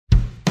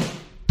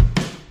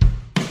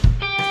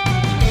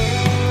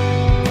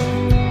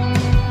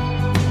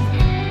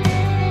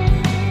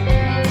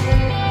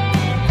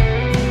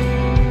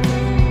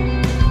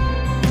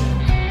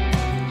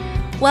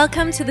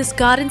Welcome to this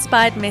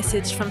God-inspired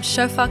message from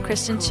Shofar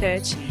Christian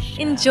Church.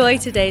 Enjoy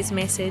today's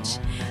message.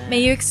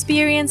 May you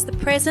experience the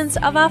presence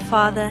of our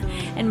Father,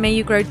 and may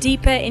you grow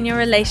deeper in your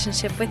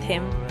relationship with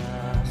Him.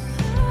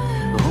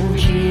 Oh,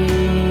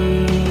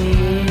 Jesus,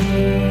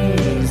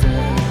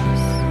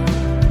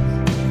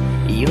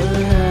 your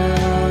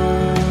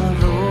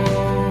love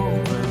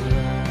over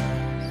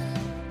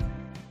us.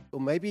 Or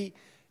maybe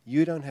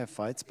you don't have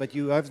fights, but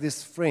you have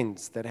these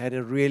friends that had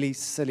a really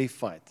silly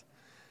fight.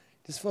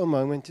 Just for a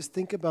moment, just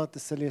think about the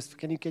silliest.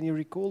 Can you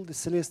recall the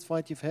silliest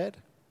fight you've had?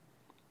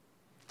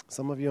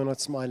 Some of you are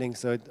not smiling,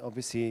 so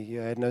obviously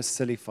you had no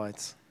silly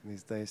fights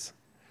these days.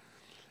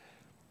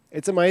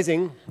 It's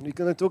amazing. We're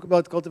going to talk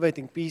about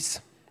cultivating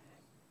peace.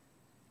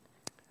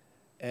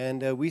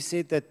 And we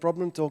said that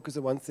problem talk is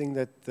the one thing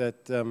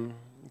that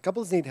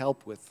couples need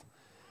help with.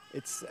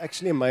 It's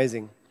actually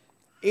amazing.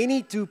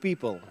 Any two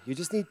people, you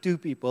just need two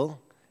people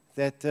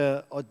that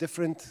are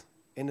different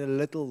in a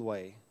little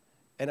way.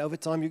 And over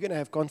time, you're going to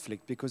have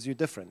conflict because you're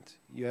different.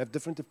 You have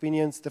different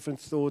opinions, different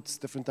thoughts,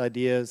 different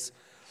ideas,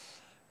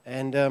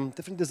 and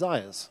different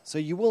desires. So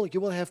you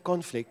will have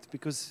conflict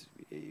because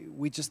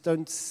we just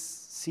don't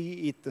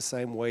see it the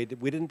same way.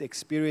 We didn't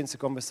experience a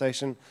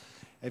conversation.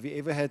 Have you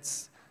ever had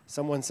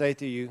someone say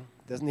to you,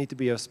 doesn't need to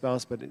be your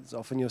spouse, but it's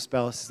often your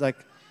spouse, it's like,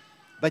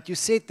 but you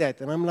said that,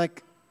 and I'm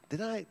like,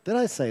 did I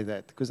say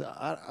that? Because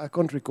I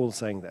can't recall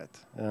saying that.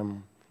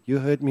 You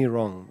heard me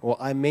wrong, or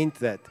I meant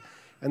that.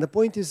 And the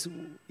point is,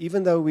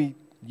 even though we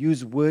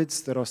use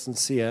words that are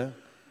sincere,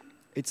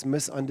 it's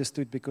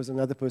misunderstood because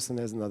another person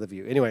has another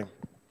view. Anyway,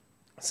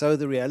 so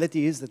the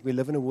reality is that we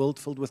live in a world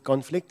filled with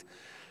conflict.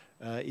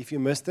 If you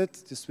missed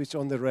it, just switch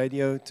on the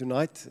radio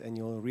tonight and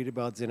you'll read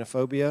about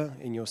xenophobia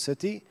in your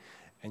city,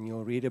 and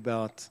you'll read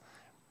about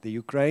the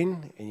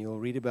Ukraine, and you'll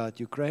read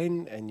about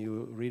Ukraine, and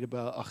you'll read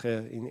about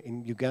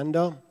in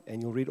Uganda,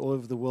 and you'll read all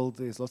over the world.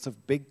 There's lots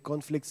of big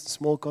conflicts,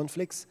 small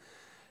conflicts.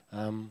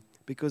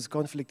 Because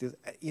conflict is,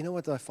 you know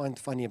what I find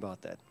funny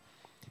about that?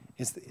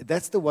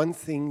 That's the one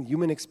thing,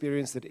 human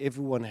experience that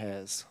everyone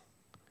has.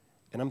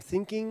 And I'm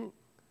thinking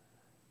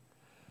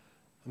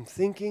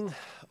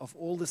of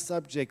all the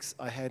subjects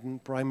I had in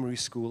primary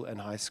school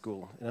and high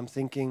school. And I'm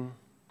thinking,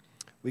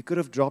 we could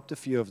have dropped a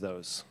few of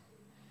those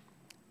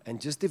and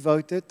just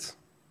devoted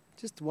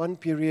just one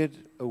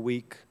period a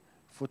week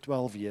for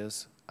 12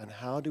 years on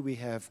how do we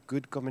have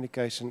good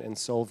communication and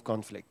solve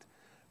conflict.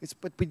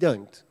 But we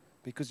don't.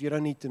 Because you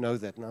don't need to know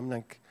that. And I'm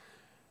like,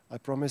 I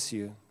promise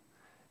you,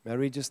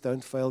 marriages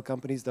don't fail,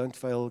 companies don't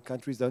fail,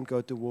 countries don't go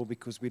to war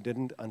because we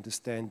didn't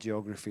understand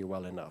geography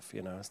well enough.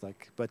 You know, it's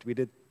like, but we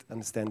did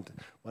understand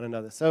one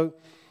another. So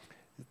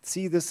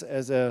see this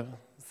as a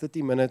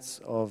 30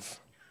 minutes of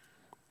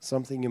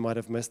something you might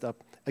have messed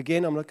up.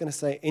 Again, I'm not going to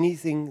say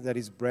anything that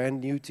is brand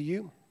new to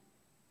you,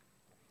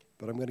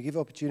 but I'm going to give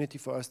opportunity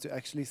for us to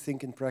actually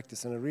think and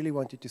practice. And I really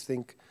want you to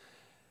think,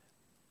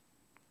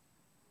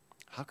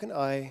 how can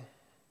I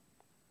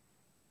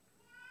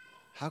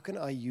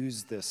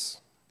use this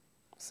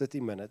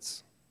 30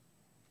 minutes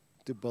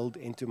to build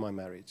into my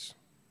marriage?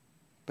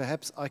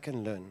 Perhaps I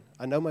can learn.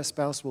 I know my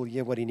spouse will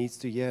hear what he needs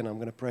to hear, and I'm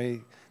going to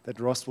pray that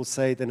Ross will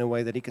say it in a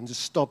way that he can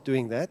just stop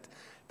doing that,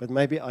 but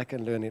maybe I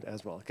can learn it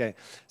as well. Okay,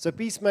 so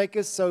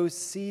peacemakers sow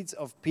seeds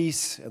of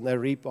peace, and they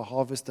reap a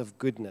harvest of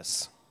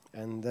goodness.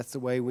 And that's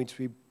the way in which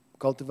we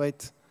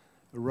cultivate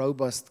a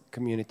robust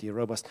community,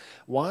 robust.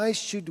 Why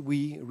should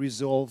we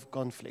resolve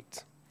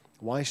conflict?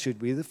 Why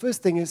should we? The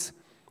first thing is,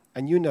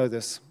 and you know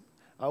this,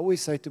 I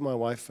always say to my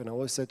wife, and I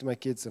always say to my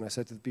kids, and I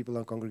say to the people in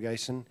our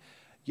congregation,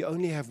 you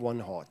only have one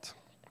heart.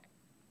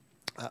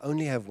 I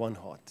only have one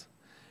heart.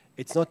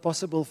 It's not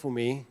possible for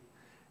me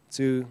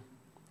to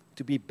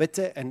be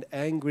bitter and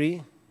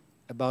angry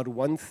about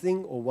one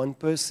thing or one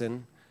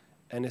person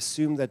and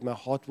assume that my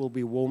heart will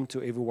be warm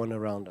to everyone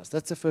around us.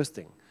 That's the first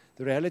thing.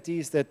 The reality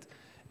is that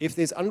if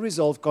there's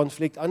unresolved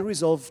conflict,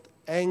 unresolved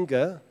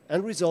anger,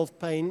 unresolved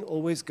pain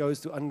always goes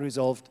to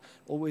unresolved,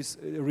 always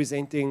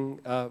resenting,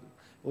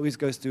 always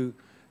goes to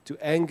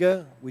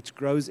anger, which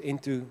grows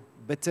into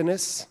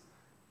bitterness,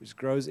 which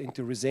grows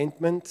into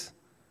resentment,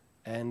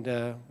 and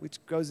which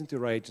goes into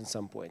rage at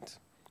some point.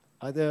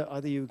 Either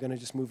you're going to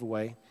just move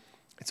away.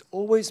 It's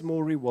always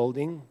more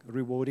rewarding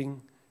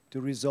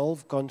to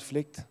resolve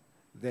conflict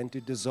than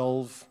to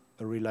dissolve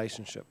a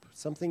relationship.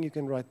 Something you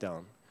can write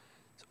down.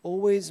 It's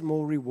always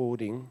more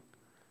rewarding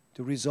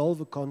to resolve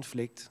a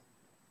conflict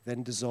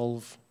than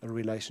dissolve a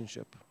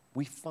relationship.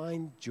 We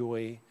find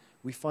joy,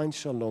 we find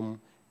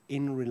shalom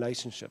in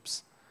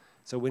relationships.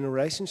 So when a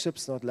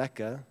relationship's not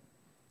lekker,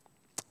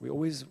 we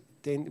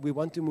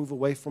want to move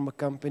away from a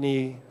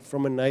company,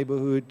 from a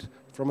neighborhood,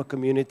 from a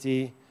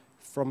community,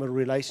 from a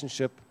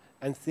relationship,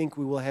 and think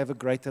we will have a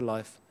greater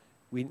life.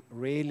 We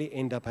rarely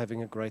end up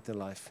having a greater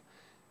life.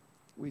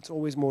 It's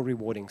always more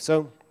rewarding.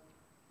 So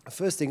the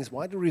first thing is,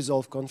 why do we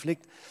resolve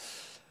conflict?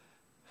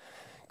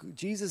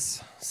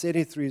 Jesus said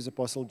it through his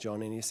apostle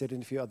John, and he said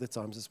it a few other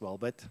times as well,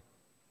 but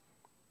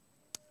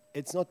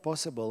it's not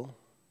possible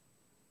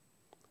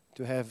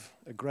to have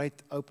a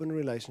great open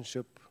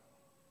relationship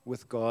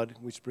with God,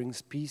 which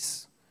brings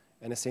peace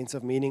and a sense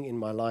of meaning in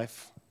my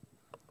life,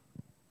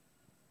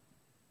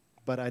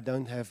 but I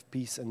don't have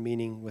peace and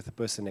meaning with the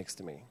person next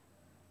to me.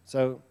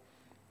 So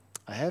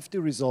I have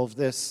to resolve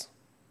this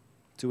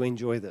to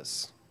enjoy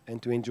this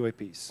and to enjoy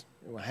peace.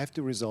 I have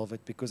to resolve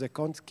it because I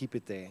can't keep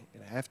it there.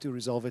 I have to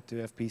resolve it to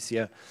have peace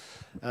here.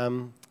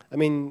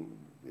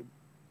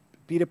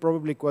 Peter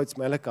probably quotes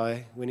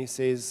Malachi when he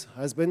says,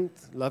 "Husband,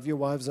 love your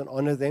wives and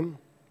honor them."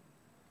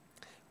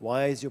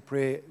 Why does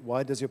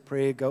your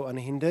prayer go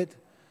unhindered?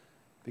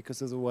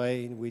 Because of the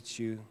way in which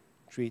you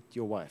treat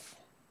your wife.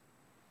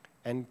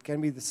 And can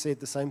we say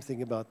the same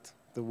thing about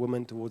the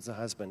woman towards the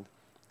husband?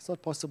 It's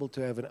not possible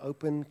to have an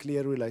open,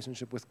 clear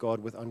relationship with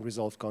God with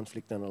unresolved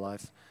conflict in our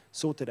life.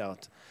 Sort it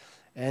out.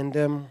 And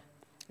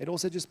it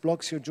also just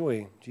blocks your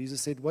joy.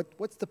 Jesus said,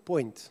 what's the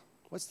point?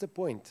 What's the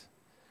point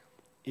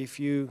if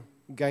you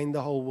gain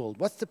the whole world?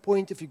 What's the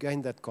point if you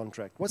gain that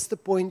contract? What's the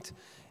point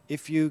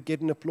if you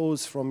get an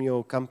applause from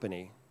your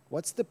company?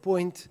 What's the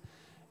point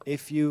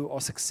if you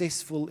are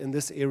successful in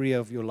this area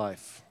of your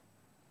life?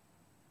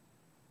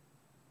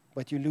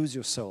 But you lose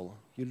your soul,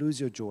 you lose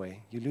your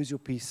joy, you lose your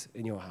peace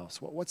in your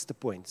house. What's the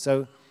point?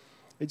 So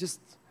it's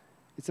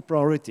a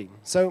priority.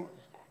 So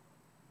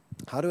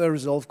how do I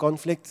resolve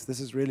conflict? This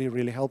is really,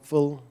 really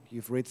helpful.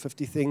 You've read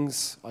 50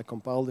 things. I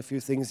compiled a few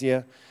things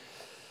here.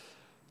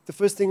 The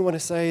first thing I want to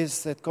say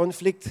is that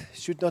conflict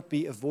should not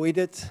be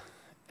avoided,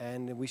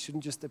 and we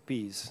shouldn't just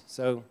appease.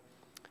 So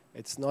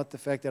it's not the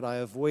fact that I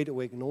avoid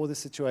or ignore the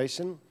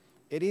situation.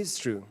 It is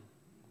true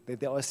that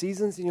there are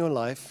seasons in your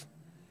life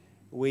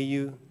where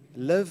you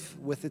live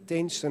with the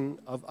tension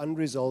of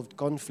unresolved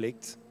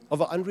conflict,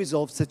 of an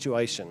unresolved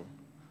situation,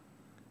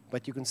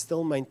 but you can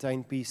still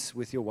maintain peace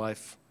with your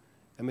wife,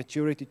 a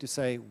maturity to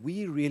say,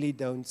 we really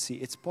don't see.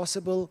 It's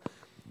possible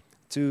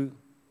to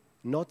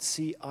not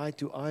see eye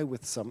to eye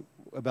with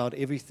about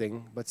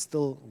everything, but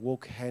still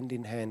walk hand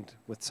in hand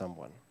with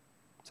someone.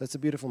 So it's a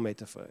beautiful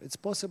metaphor. It's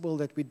possible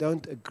that we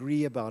don't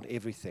agree about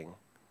everything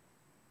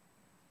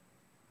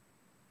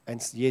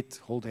and yet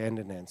hold hand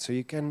in hand. So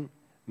you can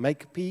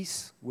make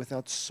peace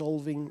without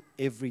solving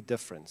every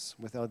difference,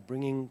 without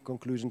bringing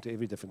conclusion to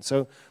every difference.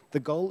 So the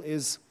goal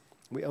is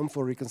we aim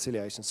for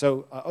reconciliation.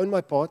 So I own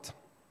my part.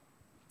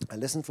 I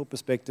listen for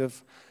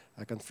perspective.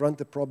 I confront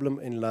the problem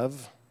in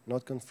love,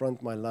 not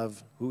confront my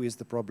love, who is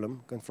the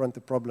problem. Confront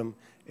the problem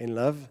in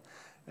love,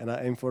 and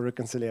I aim for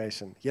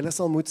reconciliation. Julle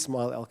sal moet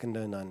smile elke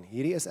nou en dan.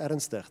 Hierdie is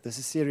ernstig. This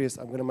is serious.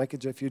 I'm going to make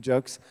a few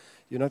jokes.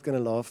 You're not going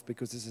to laugh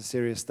because this is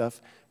serious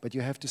stuff, but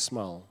you have to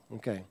smile.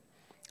 Okay.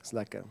 It's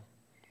lekker.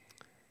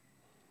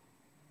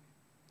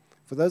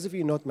 For those of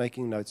you not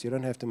making notes, you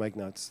don't have to make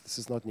notes. This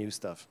is not new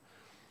stuff.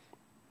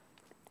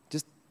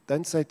 Just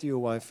don't say to your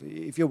wife,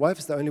 if your wife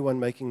is the only one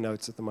making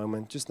notes at the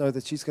moment, just know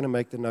that she's going to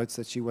make the notes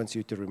that she wants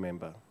you to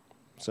remember.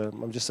 So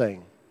I'm just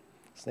saying.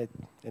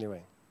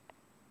 Anyway.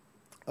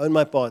 Own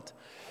my part.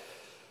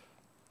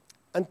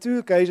 On 2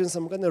 occasions,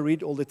 I'm going to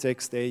read all the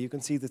text there. You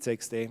can see the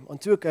text there. On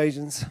 2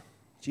 occasions,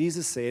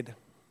 Jesus said,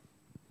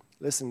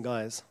 listen,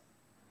 guys,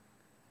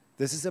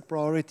 this is a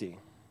priority.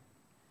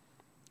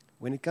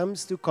 When it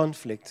comes to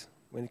conflict,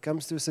 when it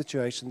comes to a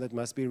situation that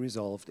must be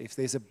resolved, if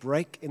there's a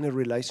break in a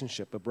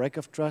relationship, a break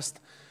of trust,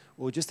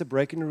 or just a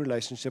break in a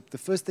relationship, the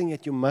first thing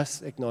that you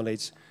must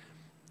acknowledge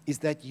is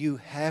that you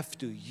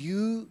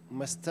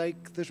must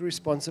take the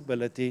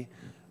responsibility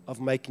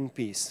of making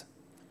peace.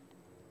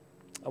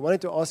 I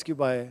wanted to ask you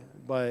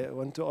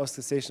the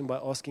session by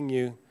asking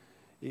you,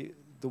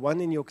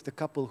 the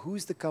couple,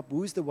 who's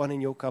the one in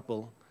your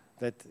couple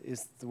that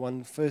is the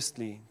one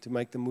firstly to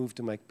make the move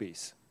to make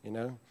peace, you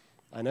know?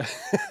 I know.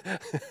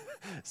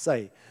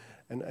 Sy.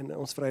 In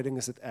ons verhouding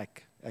is dit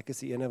ek. Ek is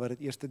die ene wat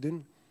dit eerste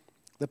doen.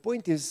 The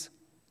point is,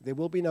 there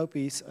will be no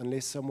peace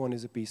unless someone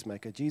is a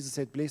peacemaker. Jesus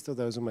said, blessed are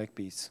those who make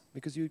peace.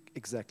 Because you're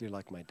exactly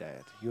like my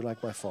dad. You're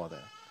like my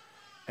father.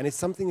 And it's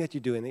something that you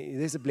do. And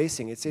there's a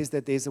blessing. It says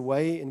that there's a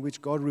way in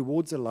which God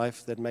rewards a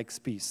life that makes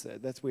peace.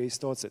 That's where he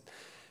starts it.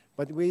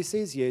 But where he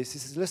says yes, he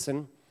says,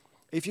 listen,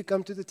 if you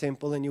come to the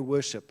temple and you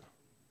worship,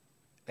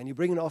 and you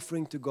bring an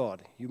offering to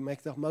God, you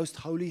make the most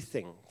holy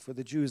thing for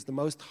the Jews, the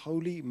most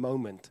holy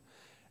moment.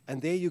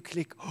 And there you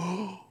click,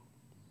 oh,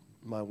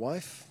 my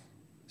wife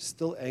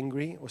still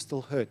angry or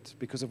still hurt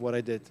because of what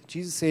I did.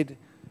 Jesus said,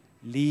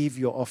 leave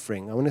your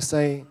offering. I want to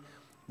say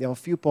there are a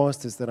few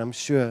pastors that I'm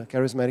sure,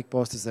 charismatic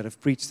pastors that have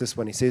preached this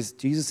one. He says,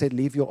 Jesus said,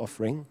 leave your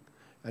offering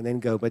and then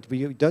go. But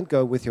you don't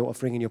go with your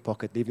offering in your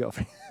pocket. Leave your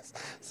offering.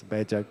 It's a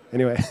bad joke.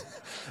 Anyway.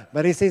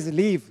 But he says,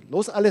 leave.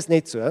 Los alles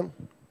net so.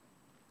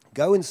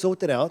 Go and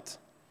sort it out.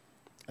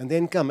 And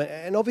then come.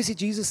 And obviously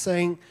Jesus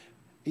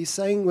he's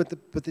saying what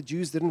the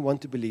Jews didn't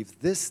want to believe.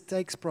 This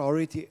takes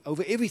priority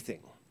over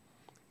everything.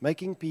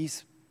 Making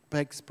peace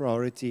takes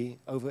priority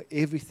over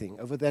everything,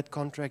 over that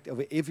contract,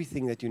 over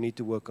everything that you need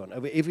to work on,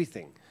 over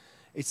everything.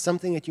 It's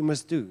something that you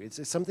must do.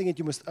 It's something that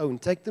you must own.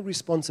 Take the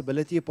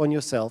responsibility upon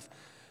yourself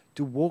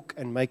to walk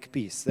and make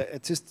peace.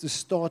 It's just to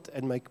start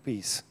and make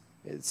peace.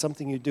 It's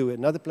something you do.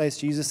 Another place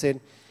Jesus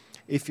said,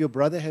 if your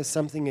brother has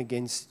something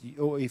against you,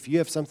 or if you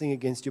have something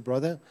against your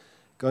brother,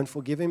 go and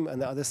forgive him. On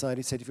the other side,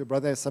 he said, if your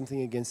brother has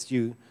something against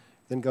you,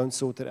 then go and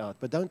sort it out.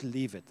 But don't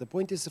leave it. The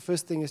point is, the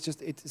first thing is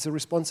just it's a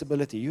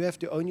responsibility. You have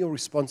to own your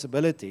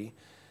responsibility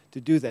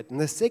to do that. And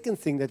the second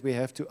thing that we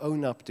have to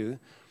own up to,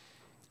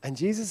 and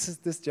Jesus is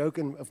this joke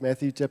of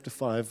Matthew chapter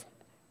 5.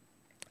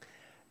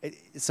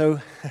 So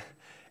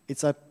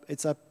it's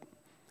up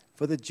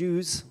for the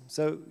Jews.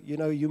 So,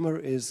 humor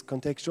is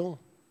contextual.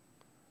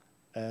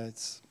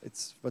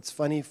 It's what's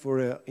funny for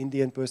an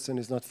Indian person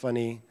is not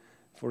funny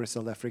for a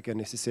South African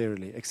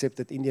necessarily, except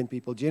that Indian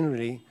people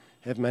generally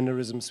have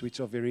mannerisms which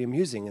are very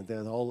amusing, and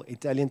the whole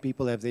Italian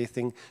people have their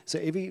thing. So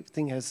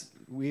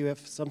we have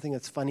something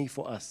that's funny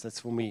for us, that's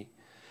for me.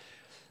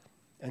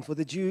 And for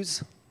the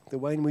Jews, the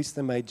way in which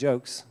they made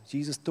jokes,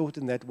 Jesus taught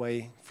in that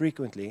way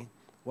frequently,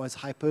 was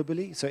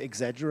hyperbole, so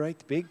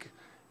exaggerate, big,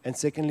 and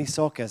secondly,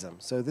 sarcasm.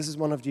 So this is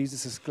one of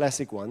Jesus'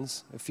 classic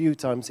ones. A few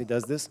times he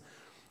does this.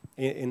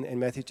 In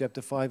Matthew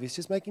chapter 5, he's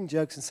just making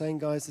jokes and saying,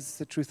 guys, this is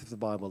the truth of the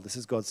Bible. This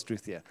is God's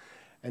truth here.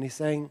 And he's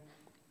saying,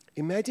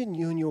 imagine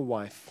you and your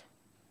wife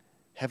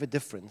have a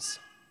difference.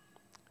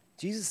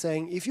 Jesus is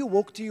saying, if you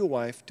walk to your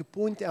wife to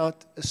point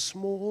out a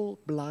small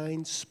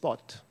blind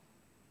spot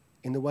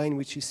in the way in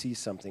which she sees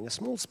something, a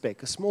small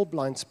speck, a small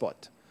blind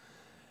spot,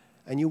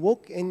 and you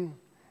walk in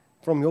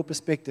from your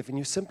perspective and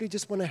you simply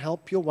just want to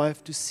help your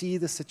wife to see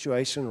the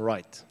situation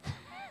right.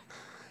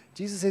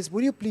 Jesus says,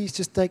 will you please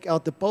just take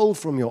out the pole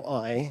from your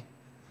eye?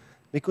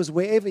 Because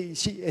wherever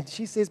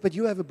she says, but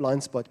you have a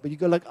blind spot. But you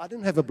go like, I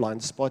don't have a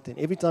blind spot. And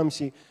every time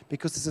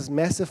because there's this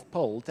massive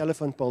pole,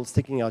 telephone pole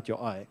sticking out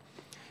your eye.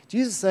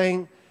 Jesus is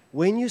saying,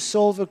 when you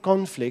solve a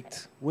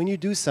conflict, when you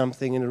do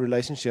something in a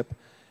relationship,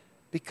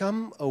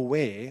 become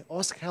aware,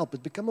 ask help,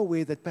 but become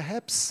aware that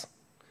perhaps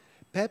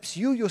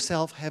you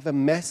yourself have a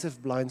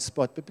massive blind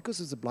spot, but because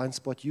it's a blind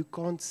spot, you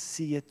can't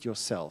see it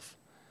yourself.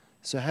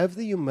 So have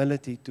the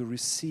humility to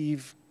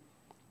receive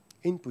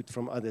input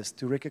from others,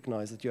 to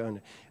recognize that you own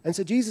it. And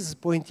so Jesus'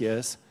 point here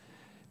is,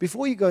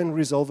 before you go and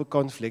resolve a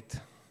conflict,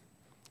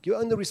 you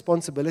own the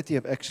responsibility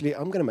of actually,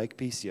 I'm going to make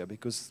peace here,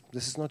 because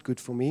this is not good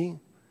for me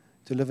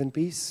to live in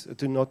peace,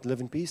 to not live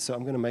in peace, so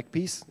I'm going to make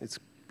peace. It's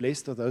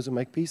blessed are those who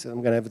make peace, and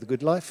I'm going to have the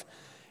good life.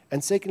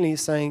 And secondly,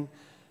 he's saying,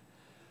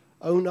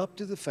 own up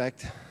to the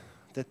fact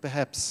that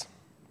perhaps,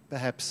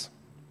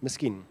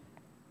 miskin,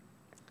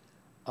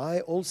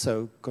 I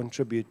also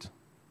contribute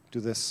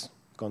to this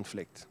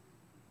conflict.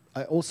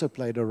 I also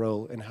played a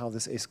role in how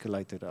this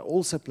escalated. I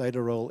also played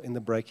a role in the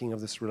breaking of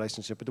this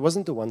relationship. It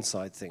wasn't a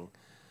one-side thing.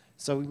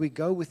 So we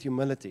go with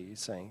humility, he's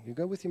saying. You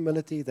go with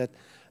humility that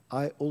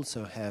I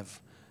also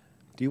have.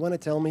 Do you want to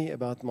tell me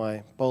about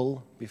my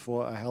pole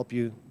before I help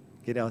you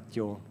get out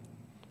your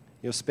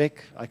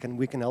speck?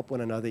 We can help one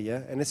another,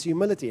 yeah? And it's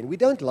humility. And we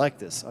don't like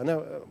this. I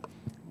know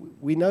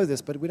we know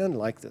this, but we don't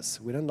like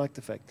this. We don't like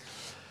the fact.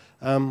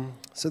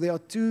 So there are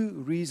two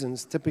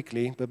reasons,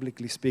 typically,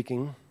 biblically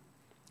speaking,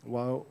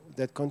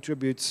 that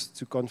contributes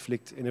to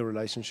conflict in a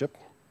relationship.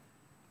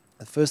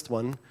 The first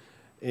one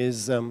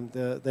is,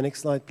 the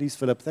next slide, please,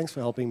 Philip. Thanks for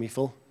helping me,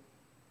 Phil.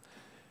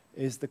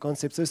 Is the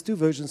concept. So there's two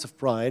versions of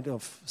pride,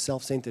 of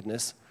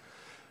self-centeredness.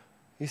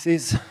 He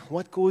says,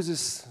 what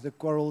causes the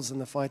quarrels and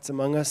the fights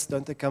among us?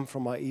 Don't they come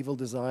from our evil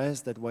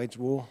desires that wage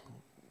war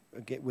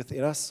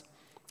within us?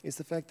 It's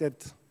the fact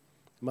that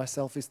my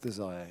selfish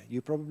desire.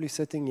 You're probably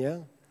sitting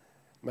here,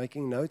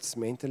 making notes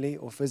mentally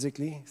or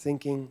physically,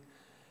 thinking,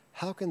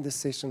 how can this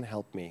session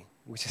help me?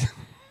 Which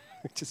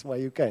is why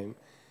you came.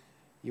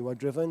 You are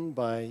driven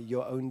by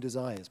your own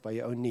desires, by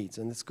your own needs,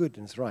 and it's good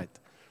and it's right.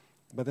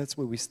 But that's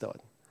where we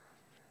start.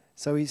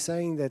 So he's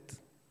saying that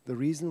the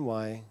reason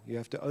why you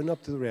have to own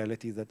up to the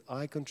reality that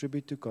I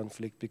contribute to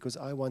conflict because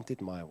I want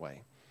it my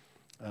way.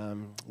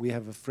 We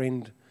have a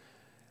friend,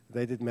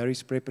 they did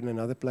marriage prep in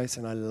another place,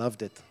 and I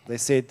loved it. They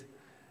said,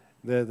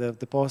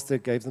 the pastor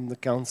gave them the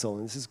counsel,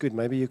 and this is good,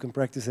 maybe you can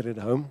practice it at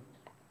home.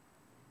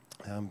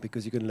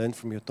 Because you can learn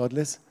from your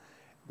toddlers.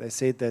 They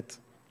said that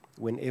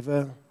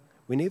whenever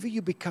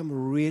you become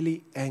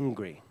really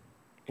angry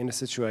in a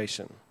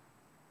situation,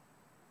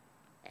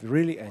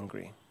 really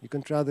angry, you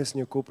can try this in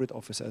your corporate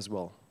office as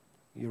well.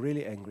 You're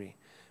really angry.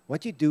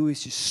 What you do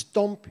is you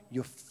stomp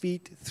your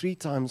feet 3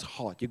 times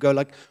hard. You go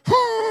like,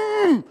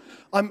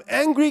 I'm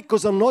angry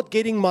because I'm not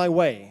getting my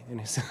way.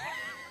 And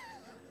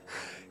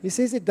he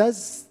says it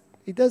does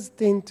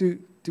tend to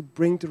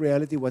bring to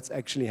reality what's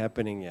actually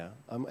happening here.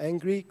 I'm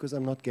angry because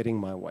I'm not getting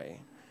my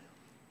way.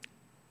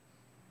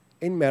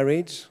 In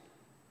marriage,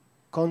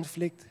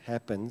 conflict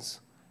happens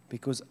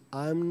because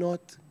I'm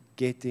not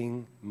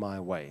getting my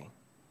way.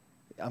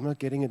 I'm not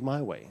getting it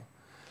my way.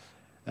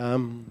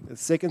 The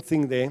second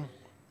thing there,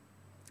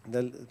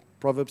 the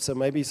Proverbs, so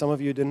maybe some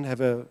of you didn't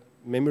have a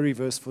memory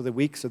verse for the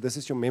week, so this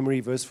is your memory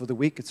verse for the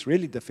week. It's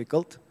really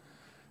difficult.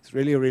 It's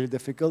really, really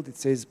difficult. It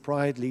says,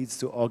 pride leads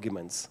to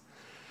arguments.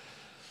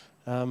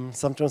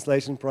 Some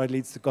translation, pride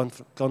leads to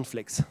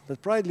conflicts.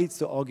 But pride leads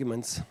to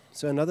arguments.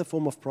 So another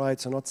form of pride,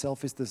 so not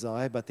selfish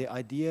desire, but the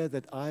idea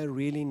that I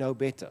really know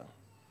better.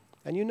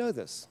 And you know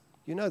this.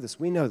 You know this.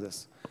 We know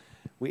this.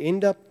 We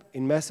end up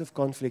in massive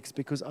conflicts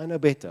because I know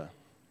better.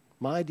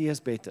 My idea is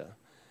better.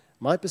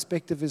 My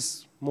perspective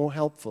is more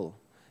helpful.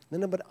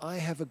 No, but I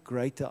have a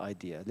greater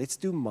idea. Let's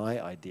do my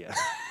idea.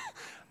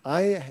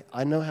 I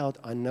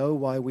know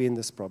why we're in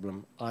this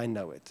problem. I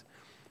know it.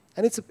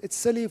 And it's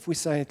silly if we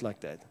say it like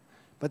that.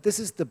 But this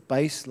is the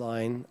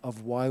baseline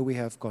of why we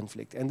have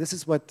conflict. And this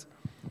is what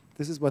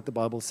the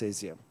Bible says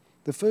here.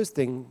 The first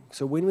thing,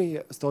 so when we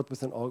start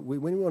with when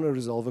we want to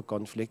resolve a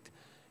conflict,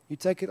 you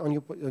take it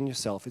on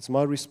yourself. It's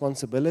my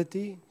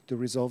responsibility to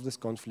resolve this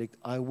conflict.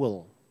 I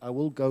will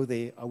go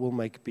there. I will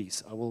make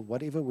peace.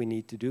 Whatever we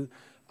need to do,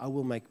 I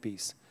will make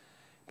peace.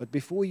 But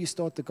before you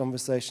start the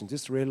conversation,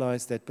 just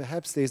realize that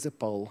perhaps there's a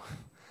pole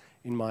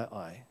in my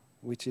eye,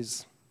 which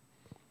is,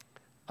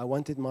 I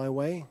want it my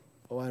way,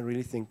 or I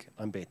really think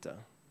I'm better.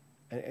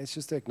 And it's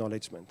just an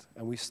acknowledgement.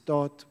 And we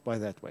start by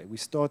that way. We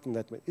start in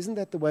that way. Isn't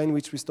that the way in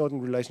which we start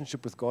in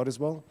relationship with God as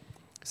well?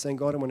 Saying,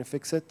 God, I want to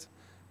fix it.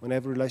 I want to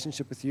have a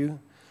relationship with you.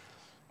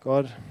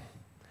 God,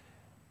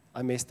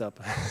 I messed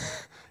up.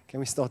 Can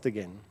we start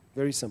again?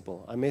 Very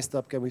simple. I messed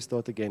up. Can we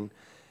start again?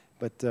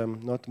 But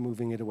not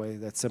moving it away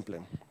that simply.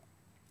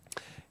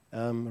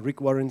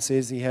 Rick Warren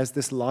says he has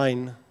this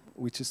line,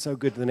 which is so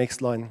good, the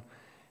next line.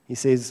 He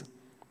says,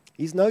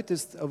 he's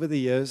noticed over the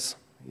years,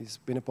 he's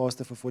been a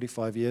pastor for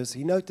 45 years,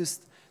 he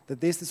noticed that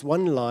there's this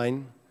one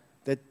line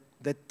that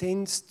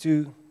tends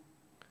to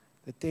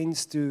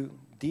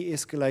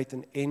de-escalate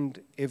and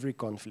end every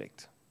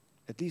conflict,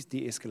 at least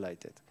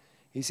de-escalate it.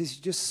 He says,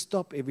 you just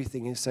stop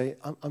everything and say,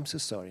 I'm so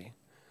sorry.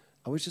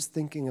 I was just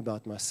thinking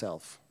about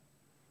myself.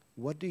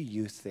 What do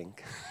you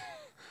think?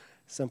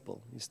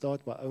 Simple. You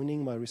start by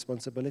owning my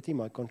responsibility,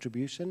 my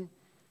contribution,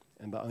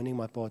 and by owning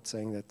my part,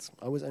 saying that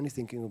I was only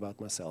thinking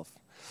about myself.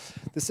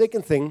 The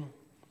second thing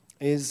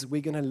is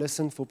we're going to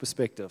listen for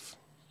perspective.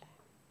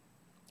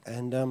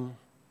 And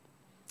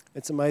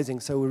it's amazing.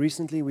 So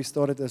recently we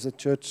started as a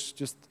church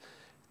just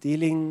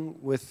dealing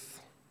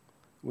with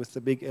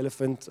the big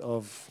elephant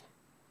of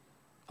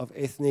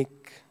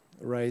ethnic,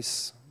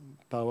 race,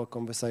 power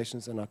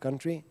conversations in our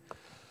country,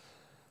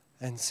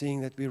 and seeing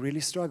that we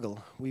really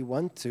struggle. We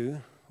want to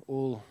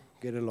all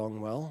get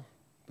along well,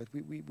 but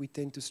we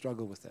tend to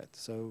struggle with that.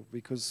 So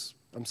because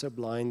I'm so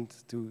blind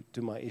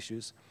to my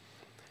issues.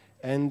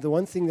 And the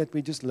one thing that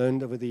we just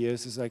learned over the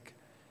years is like,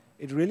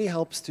 it really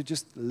helps to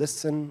just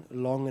listen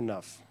long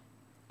enough.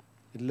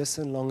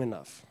 Listen long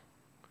enough.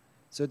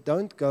 So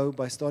don't go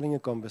by starting a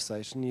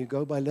conversation, you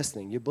go by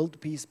listening. You build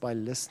peace by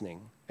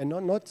listening. And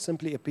not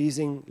simply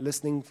appeasing,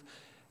 listening.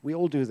 We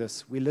all do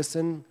this. We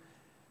listen.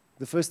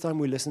 The first time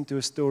we listen to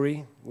a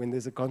story when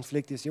there's a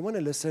conflict is you want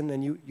to listen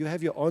and you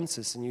have your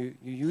answers and you're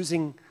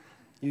using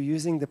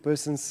the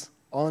person's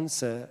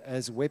answer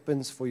as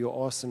weapons for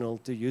your arsenal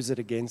to use it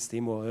against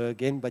him or her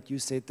again, but you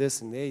said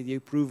this and there you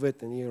prove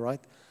it and you're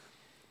right.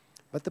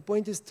 But the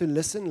point is to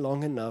listen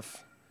long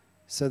enough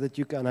so that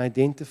you can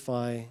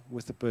identify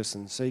with the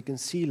person, so you can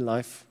see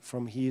life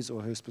from his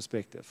or her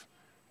perspective.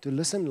 To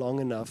listen long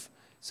enough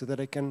so that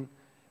I can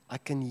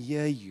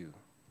hear you,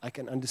 I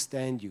can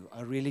understand you,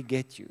 I really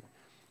get you.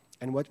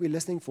 And what we're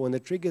listening for, and the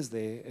triggers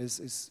there,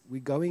 is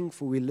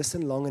we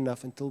listen long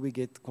enough until we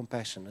get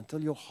compassion,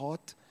 until your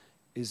heart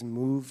is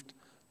moved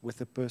with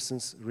the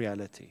person's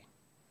reality.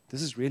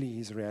 This is really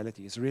his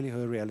reality. It's really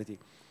her reality.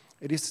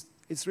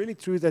 It's really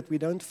true that we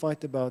don't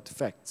fight about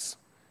facts.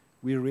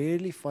 We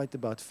rarely fight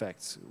about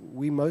facts.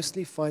 We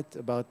mostly fight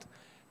about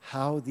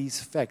how these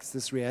facts,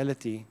 this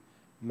reality,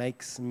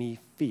 makes me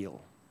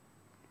feel.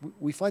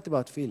 We fight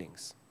about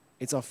feelings.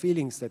 It's our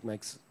feelings that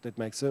makes.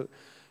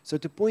 So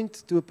to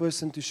point to a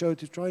person, to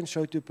try and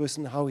show to a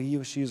person how he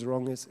or she is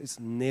wrong is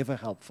never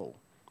helpful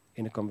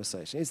in a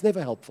conversation. It's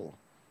never helpful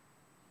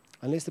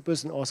unless the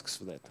person asks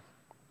for that.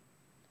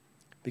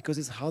 Because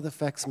it's how the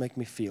facts make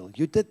me feel.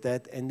 You did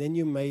that and then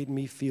you made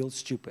me feel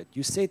stupid.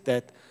 You said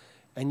that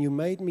and you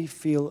made me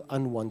feel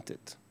unwanted.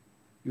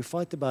 You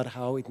fight about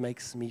how it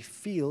makes me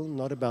feel,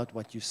 not about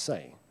what you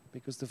say.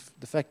 Because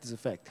the fact is a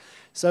fact.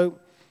 So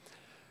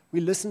we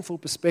listen for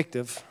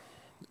perspective.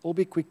 All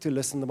be quick to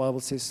listen. The Bible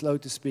says slow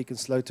to speak and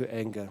slow to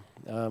anger.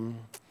 A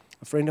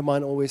friend of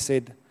mine always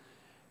said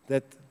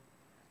that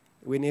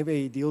whenever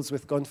he deals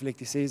with conflict,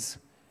 he says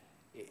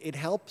it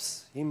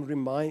helps him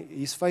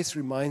his face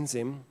reminds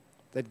him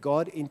that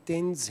God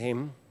intends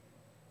him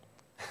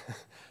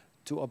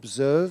to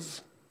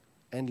observe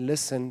and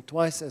listen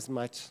twice as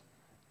much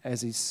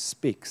as he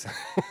speaks.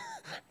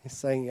 He's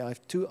saying, I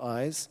have 2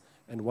 eyes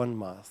and 1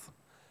 mouth.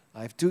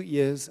 I have 2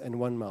 ears and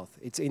 1 mouth.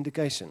 It's an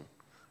indication.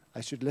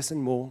 I should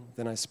listen more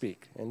than I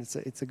speak. And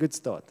it's a good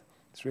start.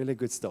 It's really a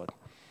good start.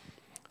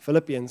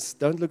 Philippians,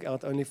 don't look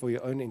out only for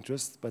your own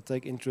interests, but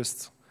take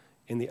interest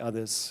in the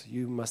others.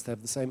 You must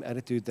have the same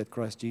attitude that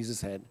Christ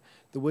Jesus had.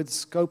 The word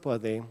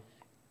scopa there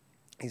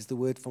is the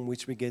word from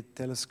which we get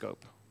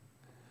telescope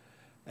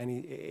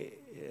and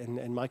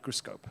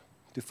microscope,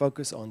 to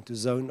focus on, to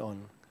zone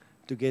on,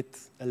 to get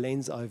a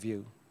lens eye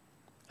view.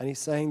 And he's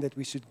saying that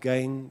we should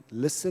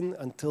listen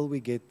until we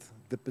get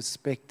the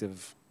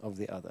perspective of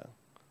the other.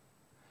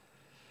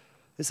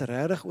 Dis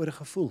regtig oor 'n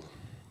gevoel.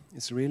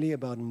 It's really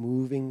about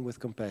moving with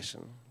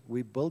compassion.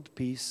 We build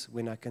peace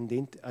when I can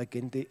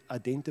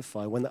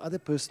identify, when the other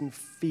person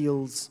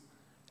feels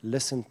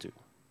listened to.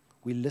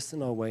 We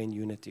listen our way in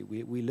unity.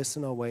 We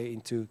listen our way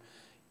into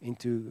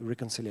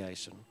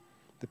reconciliation.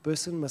 The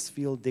person must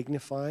feel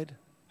dignified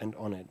and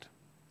honored,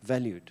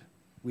 valued.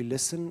 We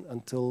listen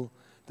until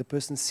the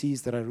person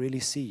sees that I really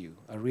see you.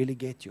 I really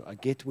get you. I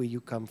get where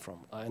you come from.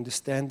 I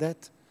understand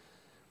that.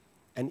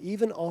 And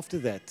even after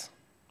that,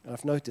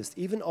 I've noticed,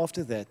 even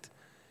after that,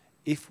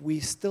 if we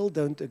still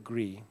don't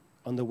agree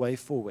on the way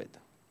forward,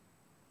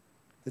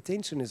 the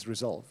tension is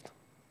resolved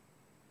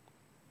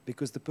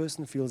because the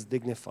person feels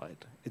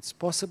dignified. It's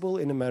possible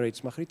in a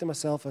marriage. Margriet and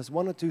myself has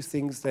one or two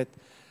things that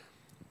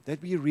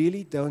we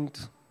really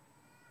don't.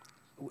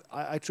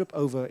 I trip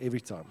over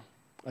every time.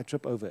 I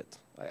trip over it.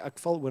 Ek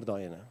val oor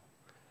daai ene.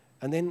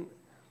 And then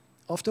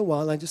after a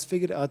while, I just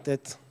figured out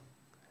that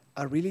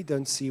I really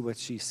don't see what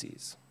she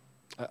sees.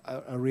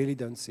 I really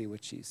don't see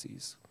what she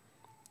sees.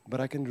 But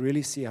I can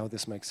really see how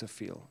this makes her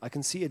feel. I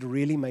can see it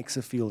really makes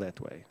her feel that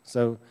way.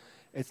 So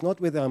it's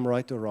not whether I'm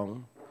right or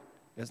wrong.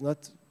 It's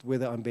not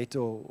whether I'm better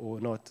or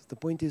not. The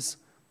point is,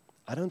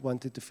 I don't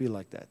want it to feel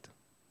like that.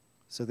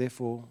 So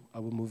therefore, I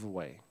will move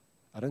away.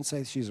 I don't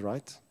say she's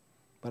right,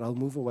 but I'll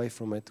move away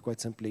from it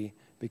quite simply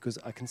because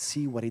I can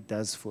see what it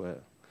does for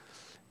her.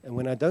 And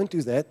when I don't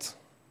do that,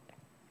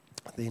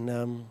 then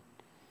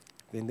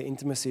the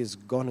intimacy is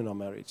gone in our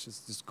marriage.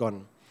 It's just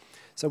gone.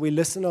 So we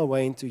listen our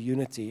way into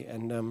unity.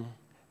 And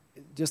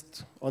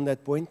just on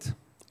that point,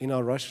 in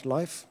our rush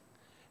life,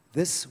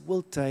 this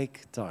will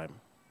take time.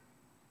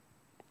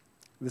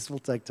 This will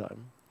take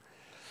time.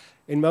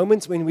 In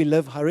moments when we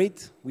live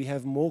hurried, we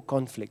have more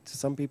conflict.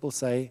 Some people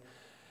say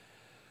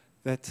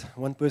that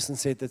one person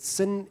said that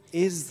sin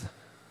is,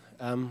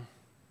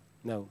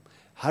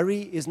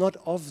 hurry is not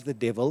of the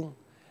devil,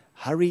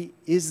 hurry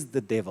is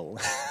the devil.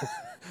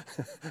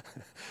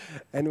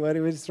 And what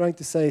he was trying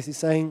to say is he's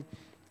saying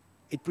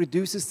it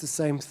produces the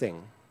same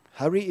thing.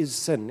 Hurry is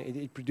sin.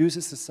 It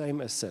produces the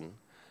same as sin.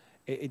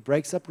 It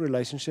breaks up a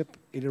relationship,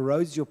 it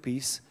erodes your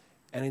peace,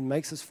 and it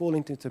makes us fall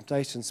into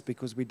temptations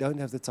because we don't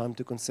have the time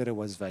to consider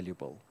what's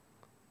valuable.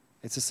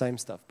 It's the same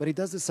stuff. But it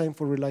does the same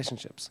for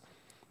relationships.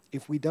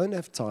 If we don't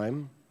have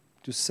time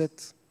to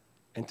sit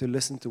and to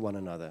listen to one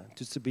another,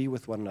 just to be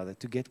with one another,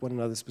 to get one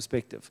another's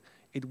perspective,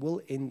 it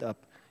will end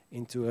up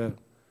into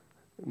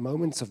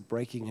moments of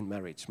breaking in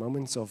marriage,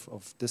 moments of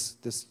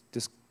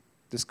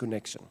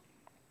disconnection.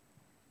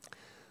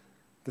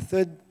 The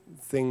third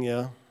thing,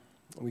 we're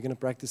going to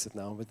practice it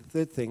now, but the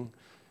third thing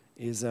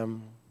is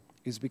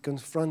we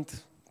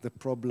confront the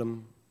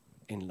problem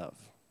in love.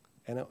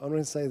 And I want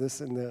to say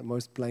this in the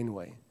most plain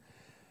way.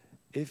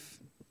 If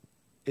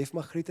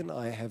Margriet and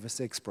I have a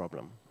sex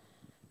problem,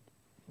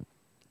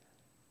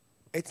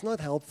 it's not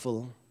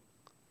helpful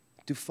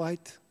to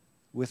fight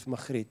with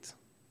Margriet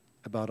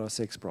about our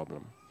sex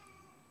problem,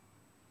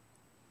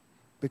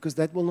 because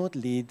that will not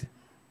lead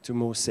to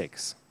more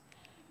sex.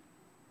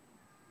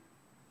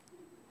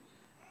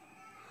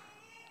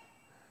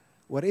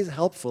 What is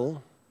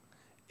helpful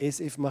is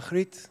if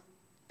Margriet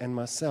and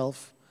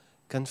myself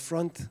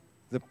confront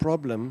the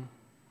problem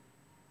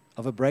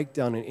of a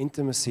breakdown in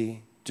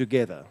intimacy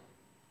together,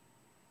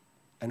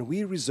 and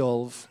we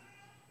resolve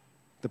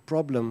the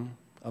problem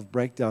of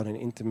breakdown in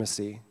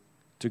intimacy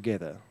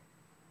together.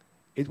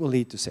 It will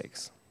lead to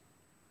sex.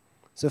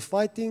 So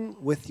fighting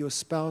with your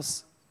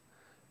spouse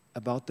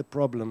about the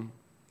problem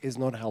is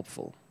not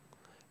helpful.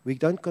 We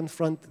don't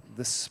confront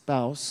the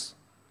spouse,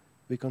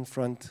 we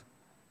confront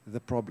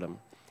the problem.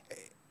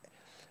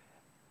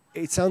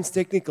 It sounds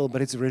technical,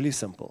 but it's really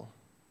simple.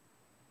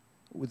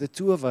 With the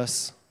two of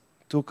us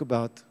talk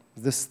about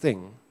this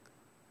thing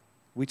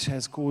which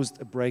has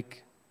caused a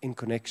break in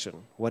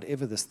connection,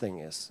 whatever this thing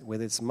is,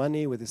 whether it's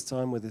money, whether it's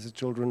time, whether it's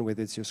children,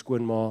 whether it's your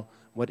skoonma,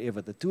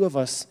 whatever. The two of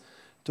us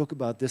talk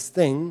about this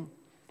thing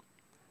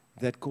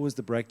that caused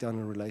the breakdown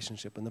in a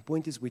relationship. And the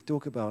point is, we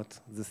talk about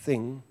the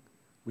thing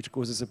which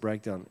causes a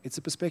breakdown. It's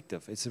a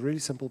perspective. It's a really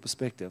simple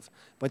perspective.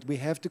 But we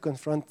have to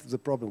confront the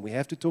problem. We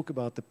have to talk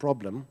about the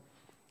problem,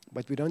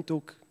 but we don't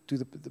talk to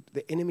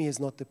the enemy is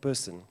not the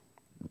person.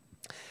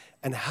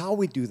 And how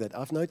we do that,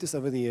 I've noticed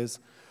over the years,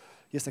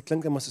 yes, ek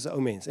klink mos soos 'n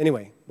ou mens.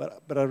 Anyway,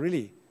 but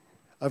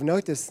I've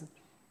noticed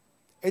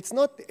it's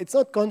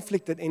not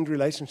conflict that end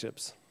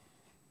relationships.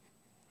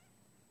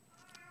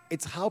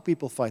 It's how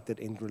people fight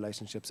that end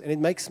relationships. And it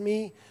makes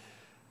me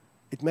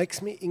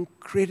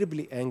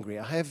incredibly angry.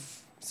 I have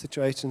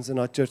situations in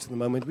our church at the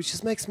moment which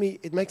just makes me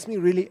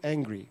really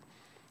angry.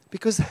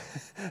 Because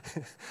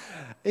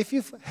if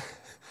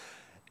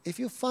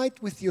you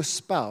fight with your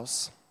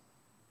spouse,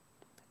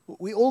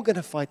 we're all going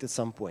to fight at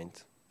some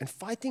point. And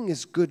fighting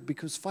is good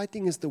because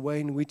fighting is the way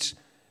in which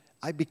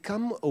I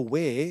become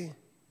aware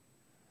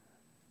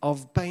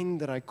of pain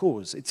that I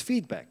cause. It's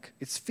feedback.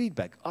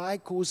 I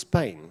cause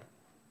pain.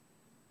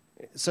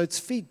 So it's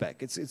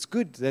feedback. It's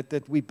good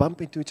that we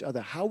bump into each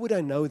other. How would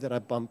I know that I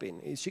bump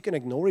in? She can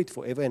ignore it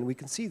forever, and we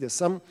can see this.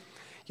 Some,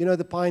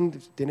 the pine,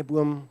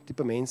 denneboom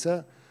type mense,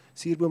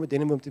 suurboom,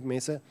 denneboom type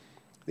mense,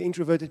 the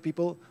introverted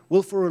people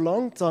will for a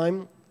long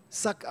time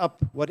suck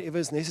up whatever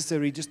is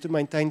necessary just to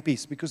maintain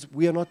peace, because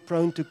we are not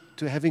prone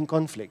to having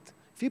conflict.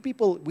 Few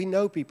people, we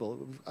know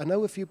people. I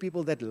know a few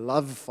people that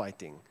love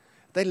fighting.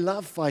 They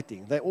love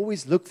fighting. They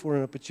always look for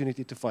an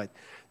opportunity to fight.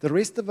 The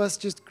rest of us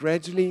just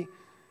gradually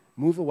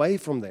move away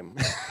from them,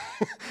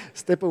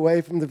 step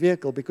away from the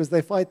vehicle because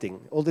they're fighting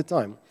all the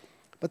time.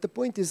 But the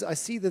point is, I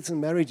see this in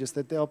marriages,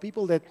 that there are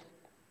people that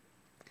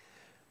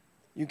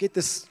you get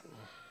this,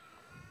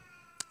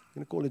 I'm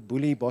going to call it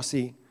bully,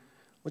 bossy,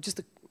 or just,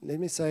 let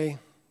me say,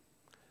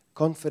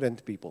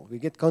 confident people. We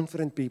get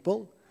confident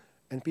people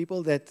and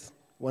people that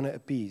want to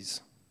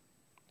appease.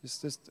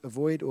 Just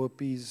avoid or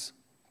appease,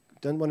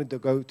 don't want to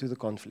go to the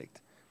conflict.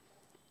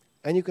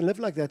 And you can live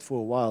like that for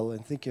a while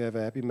and think you have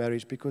a happy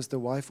marriage because the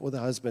wife or the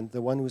husband,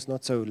 the one who's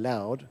not so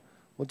loud,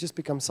 will just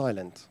become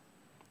silent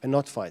and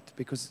not fight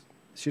because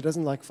she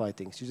doesn't like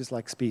fighting. She just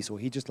likes peace, or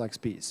he just likes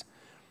peace.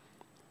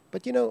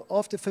 But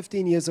after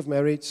 15 years of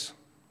marriage,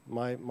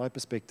 my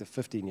perspective,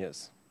 15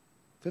 years.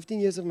 15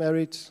 years of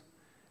marriage,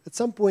 at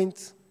some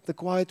point, the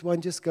quiet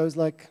one just goes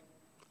like,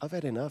 I've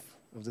had enough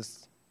of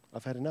this.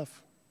 I've had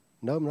enough.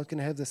 No, I'm not going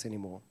to have this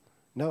anymore.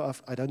 No,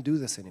 I don't do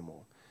this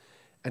anymore.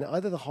 And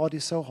either the heart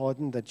is so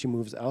hardened that she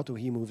moves out, or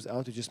he moves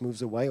out, or just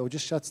moves away, or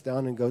just shuts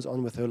down and goes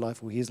on with her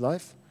life or his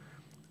life.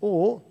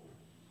 Or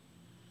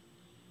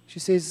she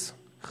says,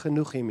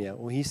 genoeg hiermee,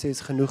 or he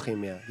says, genoeg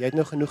hiermee. Jy het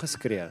nou genoeg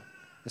geskree.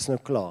 Is nou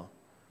klaar.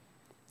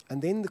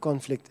 And then the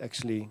conflict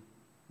actually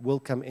will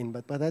come in.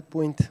 But by that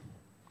point,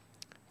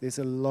 there's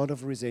a lot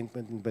of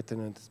resentment and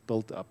bitterness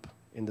built up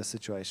in the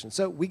situation.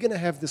 So we're going to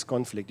have this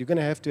conflict. You're going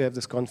to have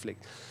this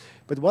conflict.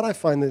 But what I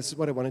find, this is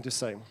what I wanted to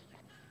say.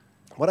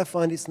 What I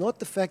find is not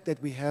the fact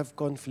that we have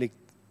conflict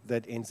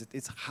that ends it.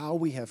 It's how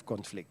we have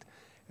conflict.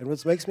 And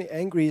what makes me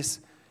angry is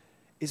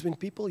when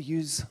people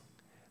use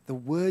the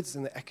words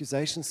and the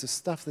accusations, the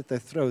stuff that they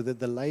throw,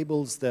 the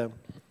labels,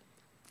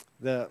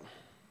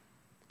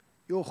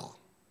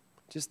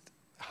 just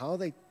how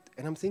they,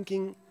 and I'm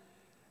thinking,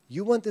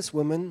 you want this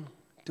woman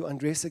to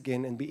undress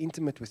again and be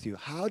intimate with you.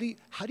 How do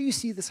you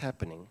see this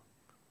happening?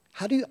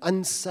 How do you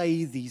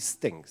unsay these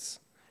things?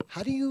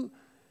 How do you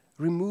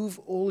remove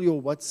all your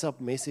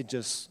WhatsApp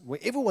messages where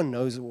everyone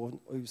knows, or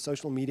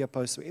social media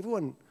posts where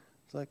everyone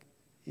is like,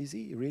 is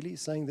he really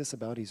saying this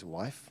about his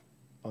wife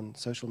on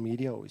social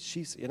media, or is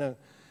she,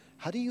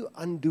 how do you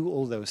undo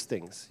all those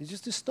things? You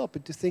just to stop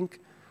it, to think,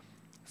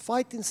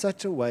 fight in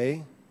such a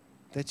way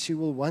that she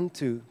will want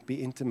to be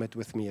intimate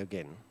with me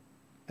again.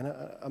 And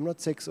I'm not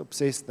sex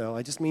obsessed now.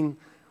 I just mean,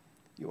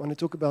 you want to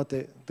talk about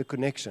the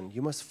connection.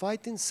 You must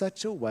fight in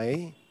such a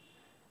way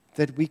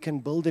that we can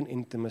build an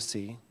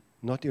intimacy,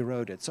 not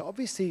erode it. So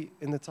obviously,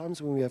 in the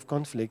times when we have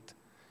conflict,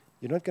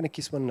 you're not going to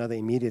kiss one another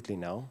immediately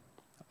now.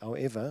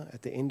 However,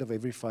 at the end of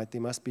every fight,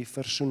 there must be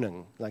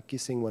verzoening, like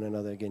kissing one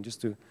another again,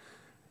 just to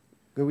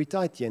go, we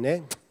tight here,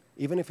 ne?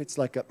 Even if it's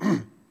like a,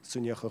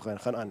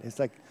 it's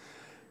like,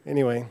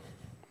 anyway,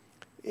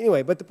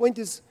 but the point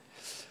is,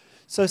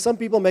 so some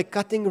people make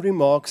cutting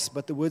remarks,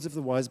 but the words of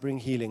the wise bring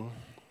healing.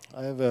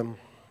 I have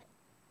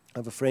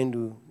a friend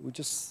who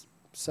just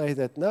say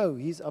that, no,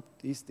 he's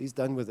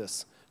done with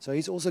this. So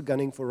he's also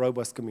gunning for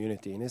robust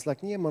community. And it's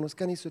like, nee man, ons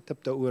kan nie so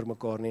tiptoe oor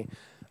mekaar nie.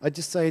 I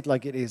just say it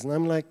like it is. And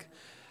I'm like,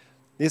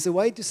 there's a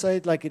way to say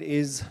it like it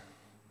is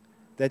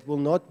that will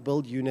not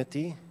build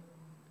unity,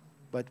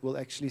 but will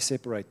actually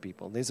separate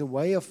people. There's a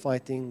way of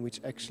fighting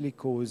which actually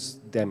causes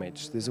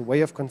damage. There's a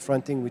way of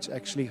confronting which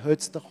actually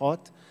hurts the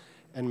heart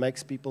and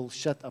makes people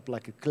shut up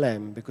like a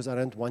clam because I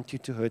don't want you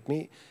to hurt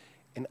me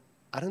and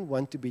I don't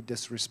want to be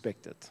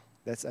disrespected.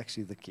 That's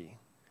actually the key.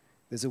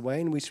 There's a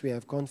way in which we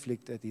have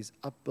conflict that is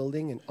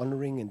upbuilding and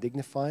honoring and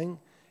dignifying,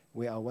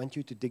 where I want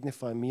you to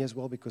dignify me as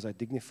well because I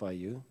dignify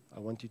you. I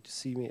want you to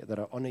see me, that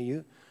I honor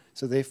you.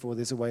 So therefore,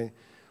 there's a way.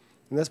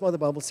 And that's why the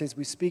Bible says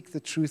we speak the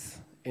truth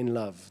in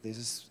love. There's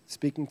this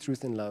speaking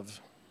truth in love.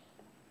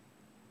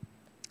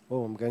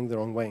 Oh, I'm going the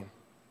wrong way.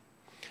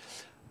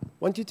 I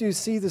want you to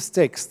see this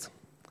text.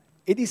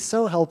 It is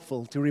so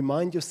helpful to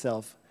remind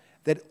yourself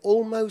that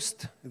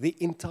almost the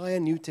entire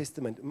New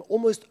Testament,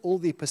 almost all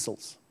the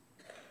epistles,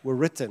 were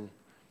written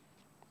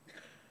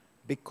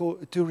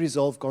to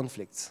resolve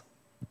conflicts.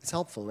 It's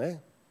helpful, eh?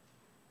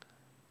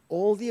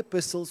 All the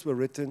epistles were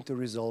written to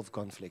resolve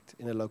conflict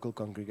in a local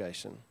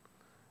congregation.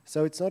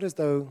 So it's not as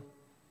though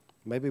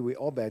maybe we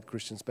are bad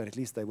Christians, but at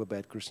least they were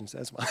bad Christians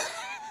as well.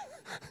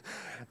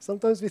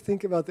 Sometimes we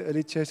think about the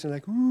early church and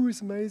like, ooh, it's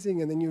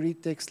amazing. And then you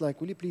read texts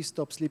like, will you please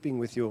stop sleeping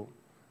with your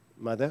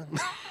mother?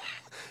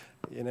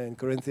 In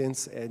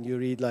Corinthians, and you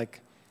read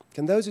like,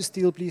 can those who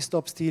steal please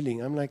stop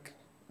stealing? I'm like,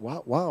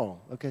 wow.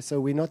 Okay,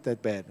 so we're not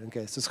that bad.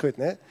 Okay, so it's good,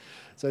 né?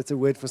 So it's a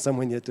word for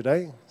someone here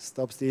today.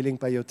 Stop stealing,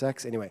 pay your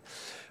tax. Anyway,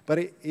 but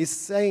it is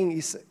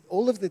saying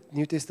all of the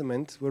New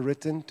Testament were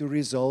written to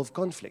resolve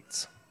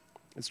conflicts.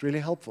 It's really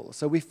helpful.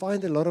 So we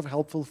find a lot of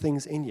helpful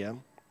things in here.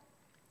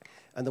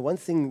 And the one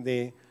thing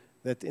there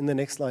that in the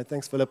next slide,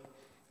 thanks Philip,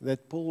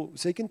 that Paul,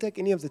 so you can take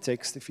any of the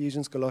text,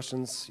 Ephesians,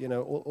 Colossians,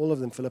 all of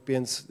them,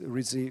 Philippians,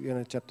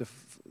 chapter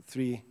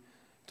 3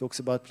 talks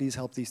about please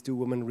help these two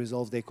women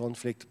resolve their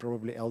conflict,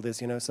 probably elders,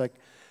 it's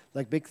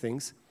like big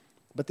things.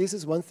 But this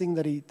is one thing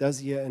that he does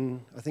here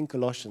in, I think,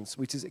 Colossians,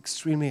 which is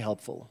extremely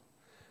helpful.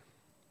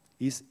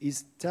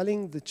 He's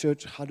telling the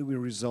church, how do we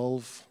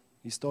resolve,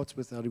 he starts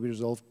with how do we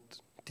resolve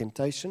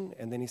temptation,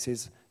 and then he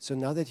says, so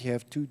now that you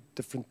have two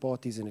different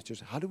parties in the church,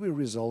 how do we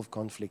resolve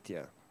conflict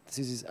here? This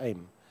is his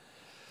aim.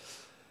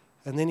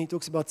 And then he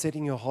talks about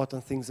setting your heart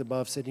on things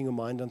above, setting your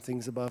mind on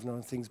things above, not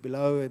on things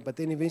below. But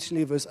then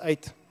eventually, verse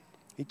 8,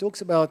 he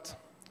talks about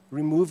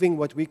removing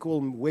what we call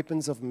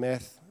weapons of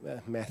mass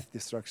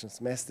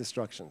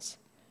destructions.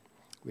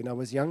 When I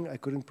was young, I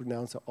couldn't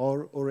pronounce an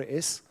R or a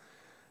S.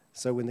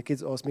 So when the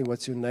kids ask me,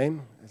 what's your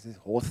name? I say,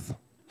 Hoth.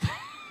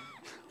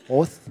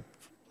 Hoth.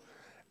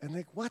 And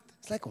like, what?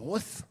 It's like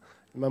Hoth.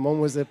 And my mom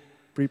was a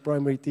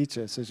pre-primary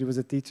teacher, so she was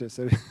a teacher.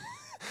 So I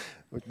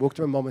would walk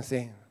to my mom and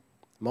say,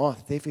 Ma,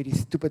 sê vir die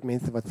stupid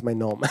mense wat's my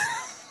naam.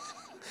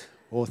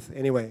 Hoth.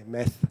 Anyway,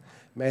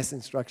 mass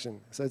instruction.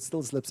 So it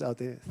still slips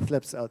out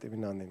every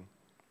now and then.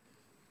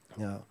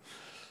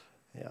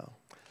 Yeah.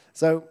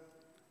 So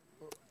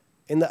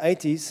in the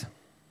 80s,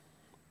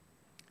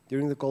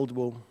 during the Cold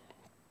War,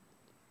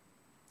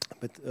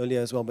 but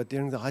earlier as well, but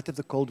during the height of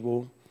the Cold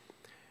War,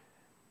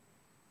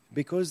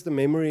 because the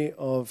memory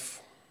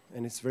of,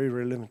 and it's very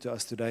relevant to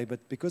us today, but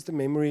because the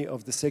memory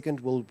of the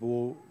Second World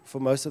War for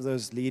most of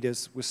those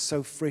leaders was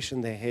so fresh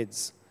in their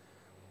heads,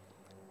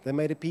 they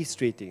made a peace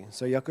treaty.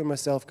 So Jaco and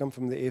myself come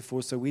from the Air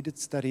Force, so we did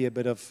study a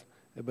bit of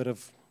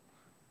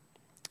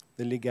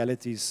the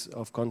legalities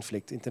of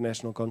conflict,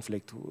 international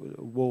conflict,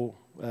 war.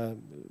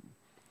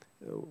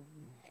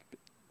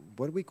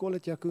 What do we call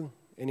it, Jaco?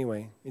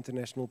 Anyway,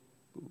 international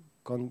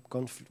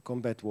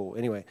combat war.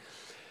 Anyway,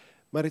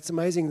 but it's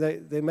amazing.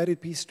 They made a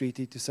peace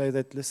treaty to say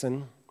that,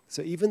 listen,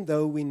 so even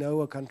though we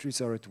know our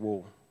countries are at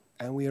war,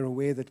 and we are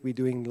aware that we're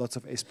doing lots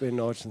of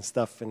espionage and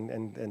stuff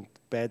and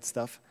bad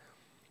stuff,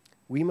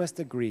 we must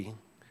agree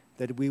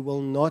that we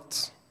will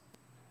not,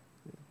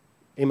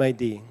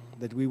 MAD,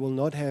 that we will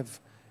not have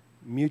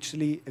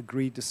mutually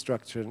agreed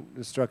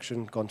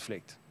destruction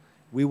conflict.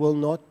 We will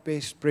not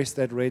press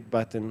that red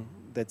button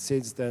that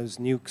sends those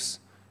nukes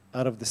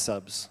out of the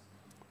subs.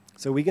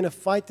 So we're going to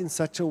fight in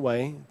such a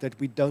way that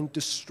we don't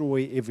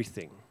destroy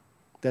everything.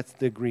 That's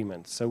the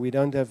agreement. So we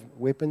don't have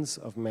weapons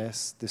of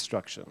mass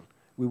destruction.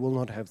 We will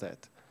not have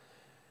that.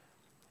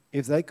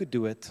 If they could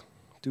do it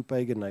to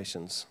pagan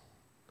nations,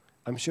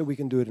 I'm sure we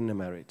can do it in a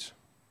marriage.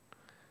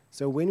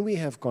 So when we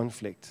have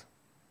conflict,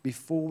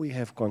 before we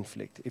have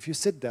conflict, if you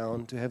sit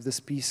down to have this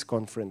peace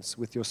conference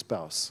with your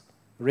spouse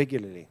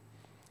regularly,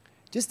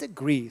 just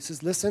agree.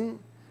 Says, listen,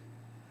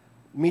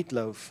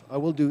 Meatloaf, I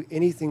will do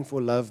anything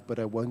for love, but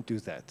I won't do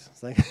that.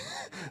 It's like,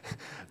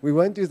 we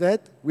won't do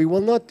that. We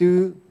will not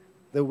do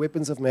the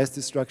weapons of mass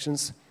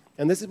destructions.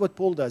 And this is what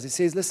Paul does. He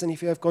says, listen,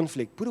 if you have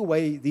conflict, put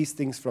away these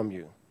things from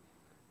you.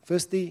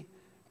 Firstly,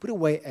 put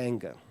away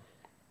anger.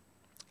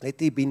 Let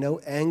there be no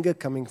anger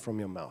coming from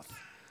your mouth.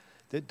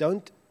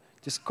 Don't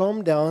just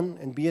calm down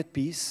and be at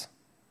peace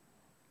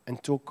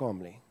and talk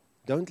calmly.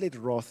 Don't let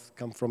wrath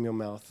come from your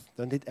mouth.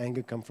 Don't let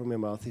anger come from your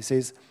mouth. He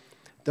says,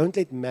 don't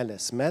let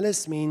malice.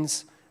 Malice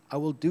means I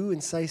will do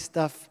and say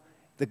stuff.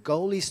 The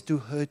goal is to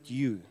hurt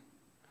you.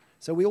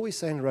 So we always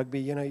say in rugby,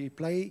 you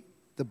play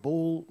the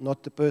ball,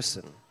 not the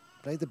person.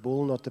 Play the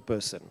ball, not the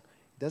person.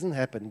 It doesn't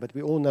happen, but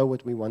we all know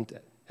what we want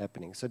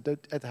happening. So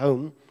at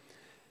home,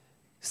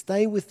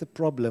 stay with the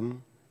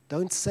problem.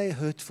 Don't say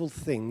hurtful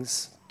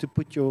things to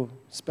put your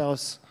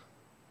spouse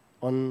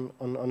on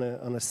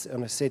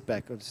a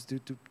setback, or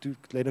to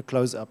let her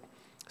close up.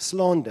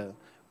 Slander.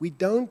 We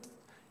don't.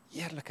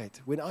 Yeah, look at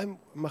it. When I'm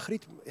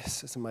Magriet,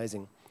 yes, it's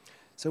amazing.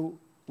 So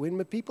when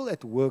my people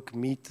at work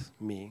meet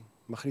me,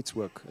 Magriet's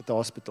work at the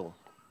hospital,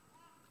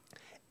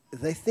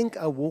 they think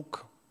I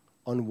walk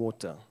on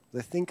water.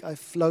 They think I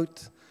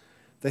float.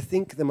 They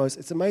think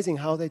it's amazing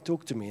how they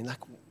talk to me. And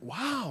like,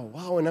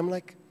 wow. And I'm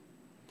like,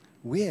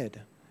 weird.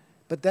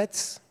 But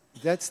that's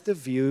the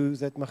view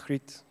that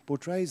Magriet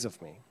portrays of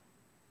me.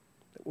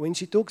 When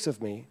she talks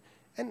of me,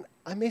 and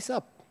I mess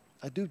up.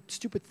 I do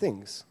stupid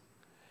things.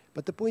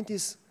 But the point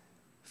is,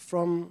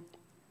 from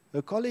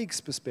her colleague's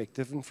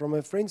perspective and from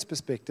her friend's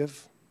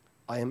perspective,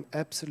 I am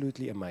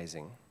absolutely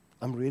amazing.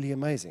 I'm really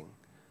amazing.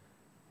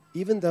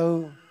 Even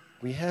though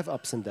we have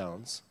ups and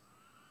downs,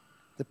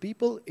 the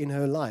people in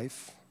her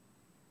life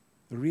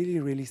really,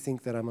 really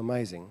think that I'm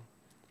amazing.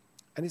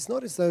 And it's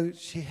not as though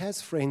she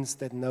has friends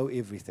that know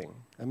everything.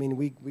 I mean,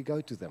 we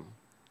go to them.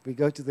 We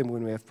go to them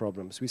when we have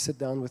problems. We sit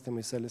down with them,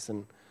 we say,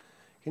 listen,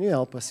 can you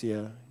help us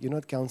here? You're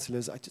not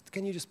counselors.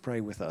 Can you just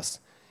pray with us?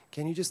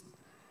 Can you just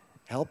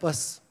help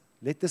us?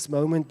 Let this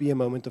moment be a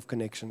moment of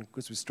connection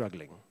because we're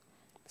struggling.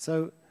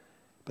 So,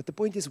 but the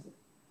point is,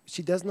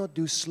 she does not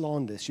do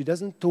slander. She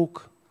doesn't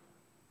talk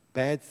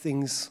bad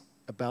things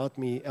about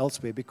me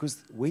elsewhere,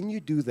 because when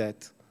you do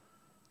that,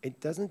 it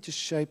doesn't just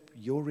shape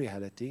your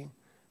reality.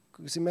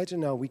 Because imagine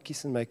now we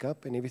kiss and make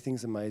up and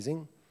everything's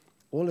amazing.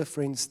 All her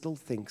friends still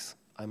thinks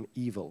I'm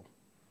evil.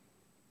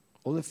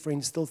 All her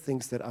friends still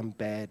thinks that I'm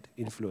bad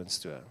influence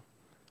to her.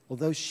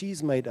 Although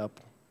she's made up,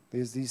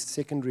 there's these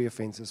secondary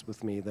offenses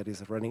with me that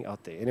is running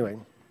out there. Anyway,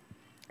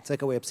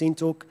 take away obscene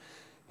talk,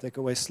 take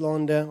away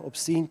slander.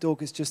 Obscene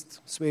talk is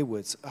just swear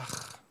words.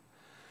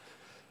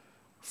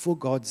 For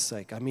God's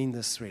sake, I mean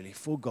this really,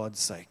 for God's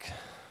sake,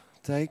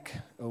 take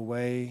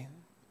away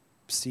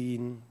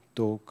obscene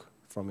talk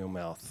from your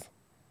mouth.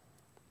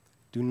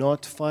 Do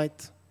not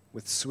fight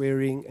with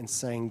swearing and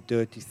saying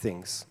dirty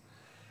things.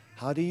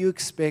 How do you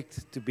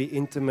expect to be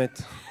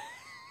intimate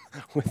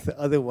with the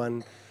other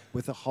one,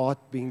 with a heart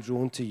being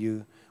drawn to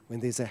you, when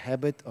there's a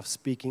habit of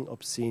speaking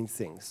obscene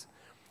things?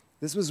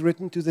 This was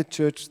written to the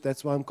church.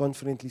 That's why I'm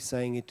confidently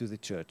saying it to the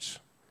church,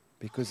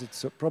 because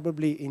it's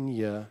probably in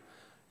here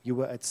you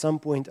were at some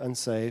point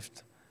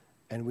unsaved,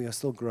 and we are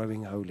still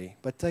growing holy.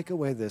 But take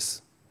away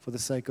this for the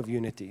sake of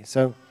unity.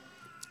 So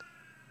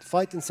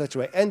fight in such a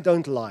way, and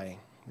don't lie.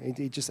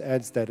 He just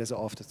adds that as an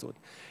afterthought.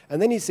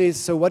 And then he says,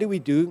 so what do we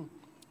do?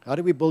 How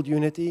do we build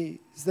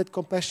unity? It's that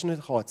compassionate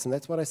hearts, and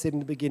that's what I said in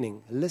the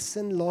beginning.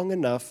 Listen long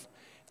enough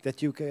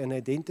that you can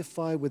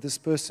identify with this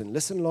person.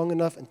 Listen long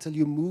enough until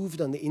you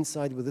moved on the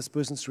inside with this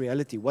person's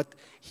reality, what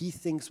he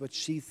thinks, what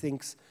she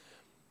thinks.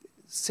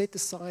 Set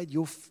aside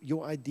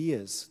your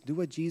ideas. Do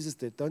what Jesus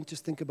did. Don't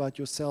just think about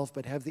yourself,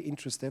 but have the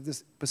interest, have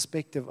this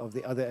perspective of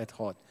the other at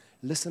heart.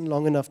 Listen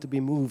long enough to be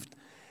moved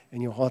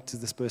in your heart to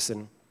this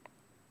person.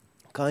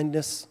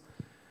 Kindness,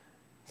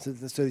 so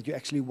that you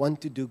actually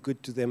want to do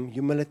good to them.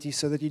 Humility,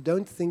 so that you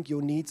don't think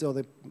your needs are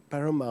the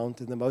paramount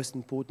and the most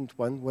important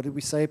one. What did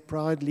we say?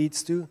 Pride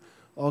leads to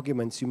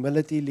arguments.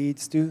 Humility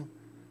leads to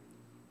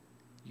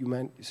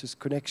it's just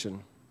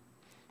connection.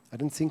 I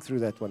didn't think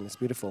through that one. It's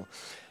beautiful.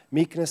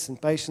 Meekness and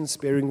patience,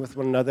 bearing with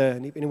one another,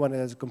 and if anyone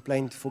has a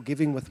complaint,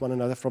 forgiving with one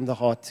another from the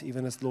heart,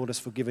 even as the Lord has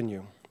forgiven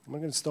you. I'm not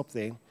going to stop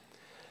there.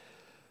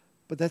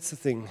 But that's the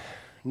thing.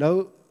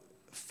 No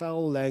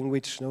foul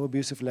language, no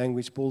abusive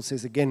language, Paul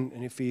says again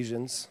in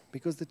Ephesians,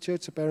 because the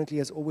church apparently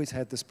has always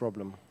had this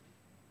problem,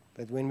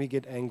 that when we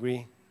get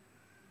angry,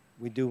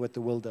 we do what the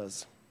world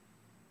does.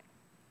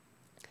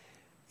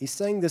 He's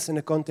saying this in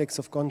a context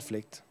of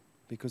conflict,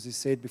 because he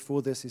said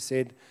before this, he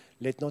said,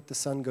 let not the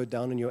sun go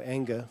down in your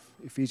anger.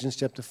 Ephesians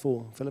chapter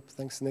 4. Philip,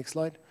 thanks. Next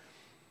slide.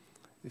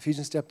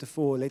 Ephesians chapter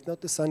 4. Let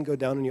not the sun go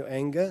down in your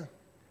anger.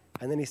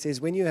 And then he says,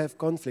 when you have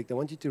conflict, I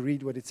want you to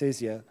read what it says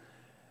here.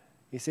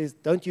 He says,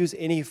 don't use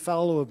any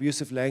foul or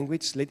abusive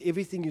language. Let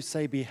everything you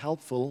say be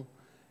helpful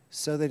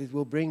so that it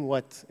will bring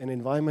what? An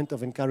environment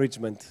of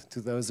encouragement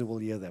to those who will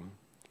hear them.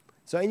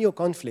 So in your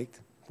conflict,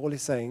 Paul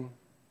is saying,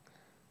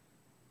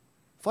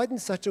 fight in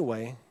such a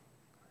way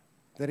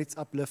that it's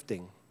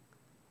uplifting,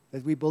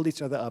 that we build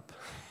each other up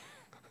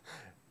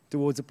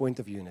towards a point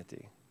of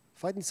unity.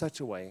 Fight in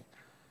such a way.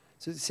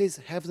 So it says,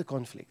 have the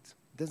conflict.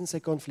 It doesn't say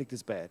conflict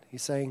is bad.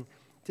 He's saying,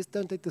 just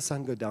don't let the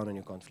sun go down on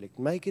your conflict.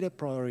 Make it a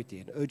priority,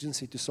 an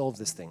urgency to solve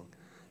this thing.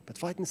 But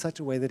fight in such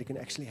a way that it can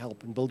actually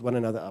help and build one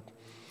another up.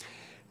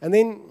 And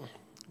then,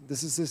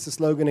 this is the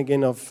slogan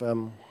again of,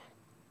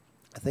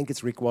 I think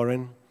it's Rick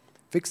Warren,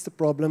 fix the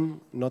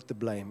problem, not the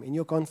blame. In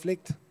your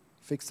conflict,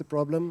 fix the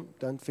problem,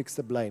 don't fix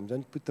the blame.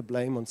 Don't put the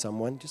blame on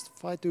someone. Just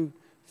fight to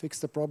fix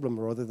the problem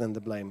rather than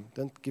the blame.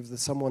 Don't give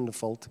someone the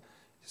fault.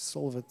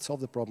 Solve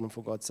the problem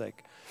for God's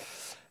sake.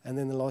 And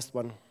then the last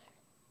one.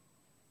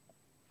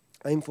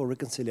 Aim for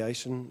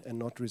reconciliation and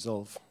not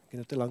resolve. Ek het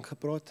nou te lank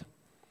gepraat.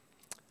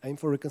 Aim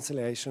for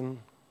reconciliation,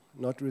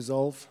 not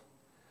resolve.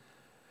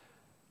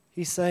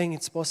 He's saying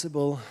it's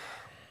possible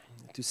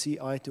to see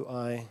eye to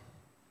eye,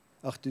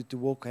 to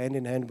walk hand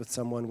in hand with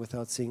someone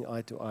without seeing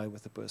eye to eye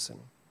with the person.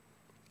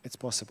 It's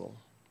possible.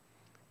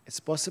 It's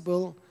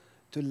possible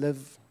to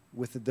live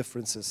with the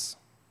differences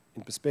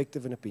in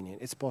perspective and opinion.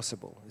 It's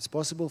possible. It's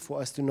possible for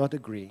us to not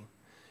agree.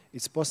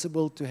 It's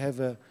possible to have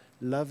a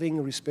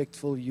loving,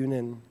 respectful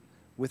union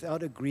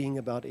without agreeing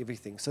about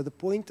everything. So the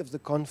point of the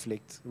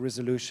conflict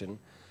resolution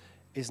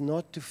is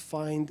not to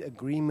find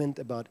agreement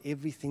about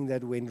everything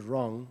that went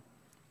wrong.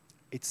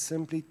 It's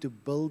simply to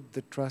build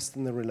the trust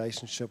in the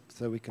relationship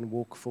so we can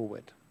walk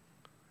forward.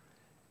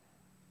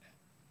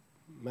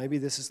 Maybe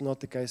this is not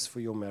the case for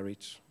your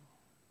marriage,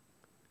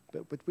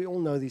 but we all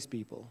know these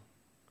people.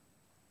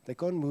 They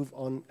can't move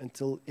on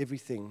until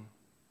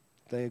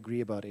they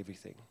agree about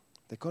everything.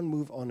 They can't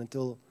move on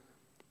until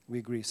we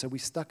agree. So we're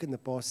stuck in the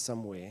past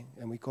somewhere,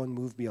 and we can't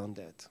move beyond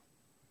that.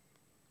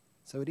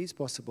 So it is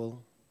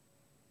possible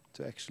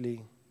to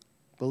actually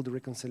build a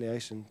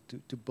reconciliation,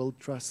 to build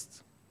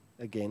trust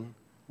again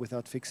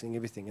without fixing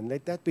everything. And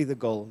let that be the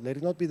goal. Let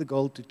it not be the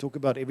goal to talk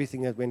about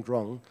everything that went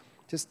wrong.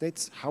 Just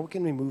how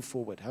can we move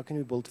forward? How can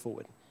we build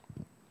forward?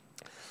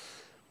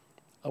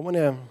 I want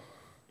to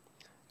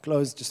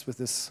close just with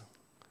this,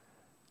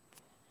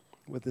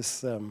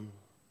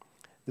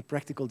 the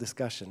practical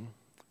discussion.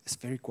 It's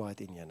very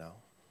quiet in here now.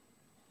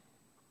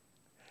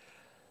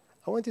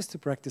 I want us to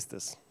practice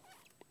this.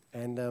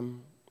 And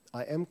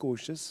I am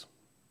cautious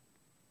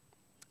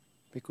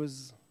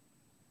because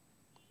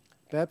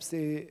perhaps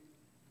there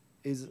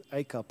is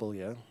a couple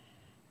here,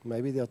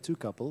 maybe there are two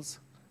couples,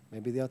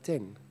 maybe there are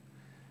 10,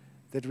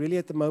 that really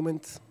at the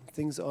moment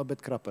things are a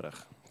bit krapperig,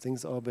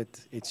 things are a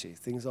bit itchy,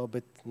 things are a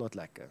bit not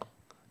lekker.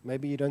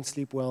 Maybe you don't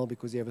sleep well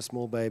because you have a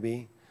small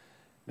baby.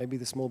 Maybe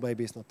the small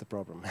baby is not the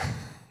problem,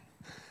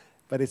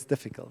 but it's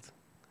difficult.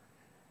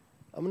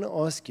 I'm going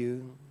to ask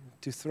you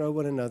to throw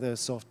one another a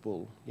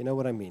softball. You know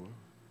what I mean?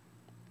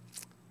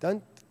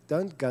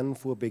 Don't gun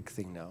for a big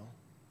thing now.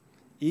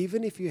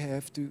 Even if you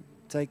have to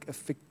take a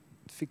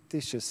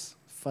fictitious,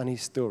 funny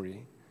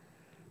story,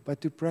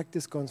 but to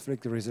practice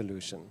conflict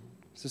resolution.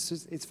 So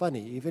it's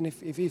funny. Even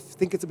if you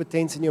think it's a bit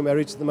tense in your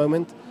marriage at the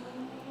moment,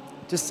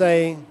 just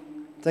say,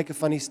 take a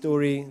funny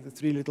story. The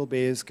 3 little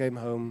bears came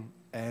home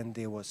and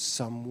there was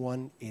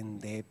someone in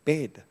their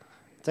bed.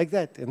 Take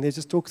that and they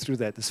just talk through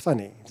that. It's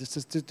funny.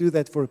 Just to do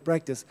that for a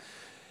practice.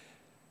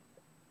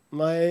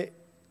 My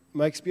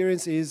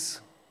experience is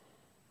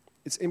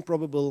it's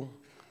improbable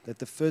that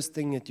the first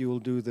thing that you will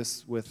do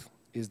this with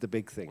is the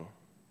big thing.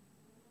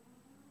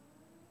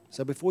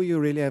 So before you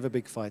really have a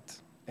big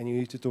fight and you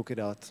need to talk it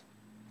out,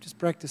 just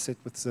practice it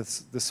with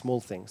the small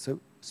thing. So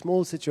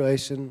small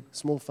situation,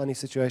 small funny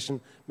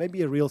situation,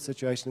 maybe a real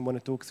situation you want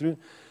to talk through.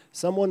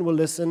 Someone will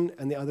listen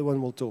and the other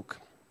one will talk.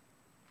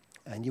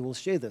 And you will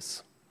share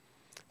this.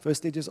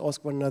 Firstly, just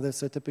ask one another.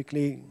 So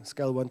typically,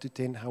 scale 1 to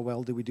 10, how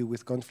well do we do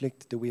with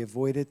conflict? Do we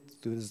avoid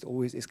it? Does it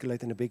always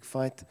escalate in a big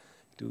fight?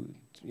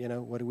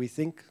 What do we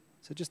think?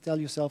 So just tell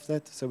yourself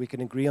that so we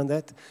can agree on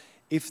that.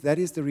 If that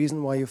is the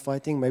reason why you're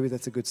fighting, maybe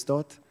that's a good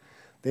start.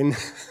 Then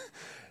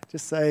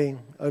just say,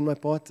 own my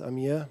part, I'm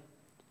here.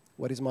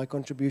 What is my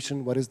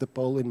contribution? What is the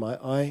pole in my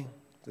eye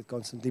that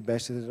constantly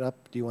bashes it up?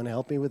 Do you want to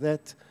help me with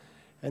that?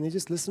 And you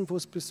just listen for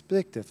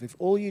perspective. If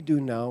all you do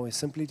now is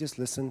simply just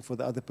listen for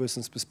the other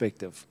person's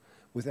perspective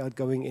without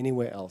going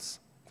anywhere else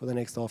for the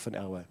next half an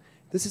hour,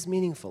 this is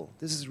meaningful.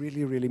 This is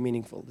really, really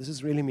meaningful. This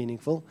is really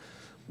meaningful.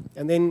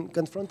 And then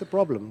confront the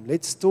problem.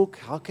 Let's talk,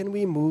 how can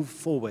we move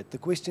forward? The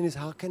question is,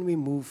 how can we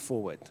move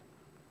forward?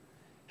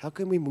 How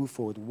can we move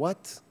forward?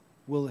 What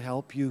will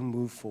help you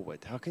move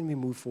forward? How can we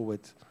move forward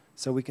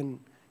so we can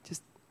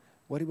just,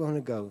 where do we want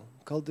to go?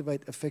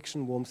 Cultivate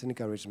affection, warmth, and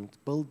encouragement.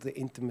 Build the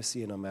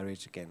intimacy in our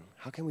marriage again.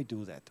 How can we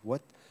do that?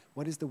 What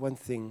is the one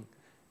thing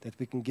that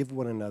we can give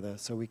one another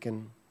so we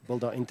can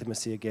build our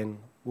intimacy again,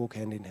 walk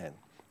hand in hand?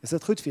 Is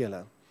that goed vir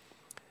julle?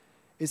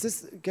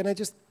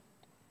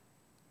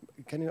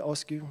 Can I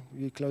ask you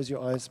close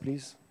your eyes,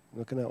 please?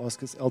 We're going to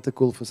ask us altar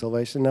call for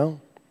salvation now.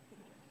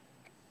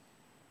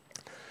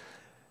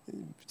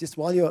 Just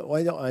while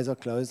your eyes are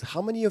closed,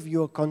 how many of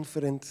you are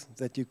confident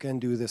that you can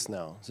do this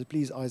now? So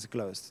please, eyes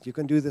closed. You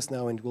can do this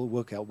now and it will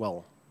work out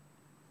well.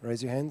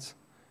 Raise your hands.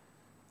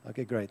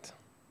 Okay, great.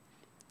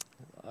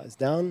 Eyes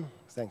down.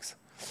 Thanks.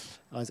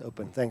 Eyes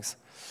open. Thanks.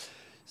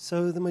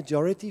 So the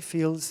majority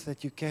feels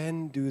that you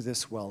can do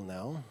this well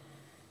now.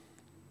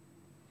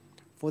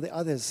 For the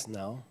others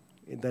now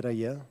that are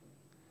here,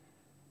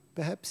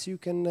 perhaps you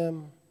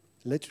can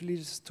literally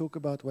just talk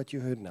about what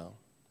you heard now.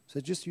 So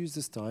just use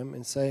this time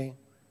and say,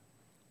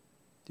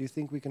 do you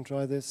think we can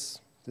try this?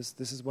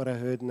 This is what I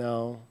heard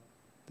now.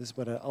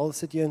 I'll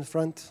sit here in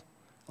front.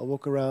 I'll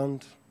walk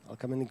around. I'll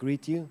come and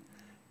greet you.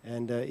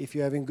 And if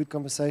you're having a good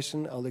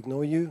conversation, I'll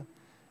ignore you.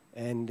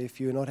 And if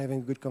you're not having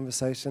a good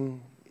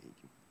conversation,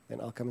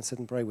 then I'll come and sit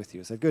and pray with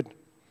you. Is that good?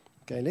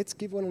 Okay, let's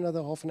give one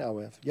another half an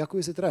hour. Jaco,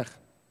 is dit reg?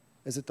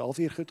 Is dit half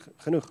uur goed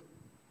genoeg?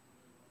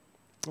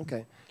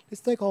 Okay,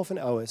 let's take half an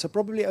hour. So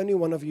probably only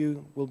one of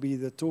you will be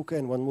the talker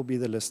and one will be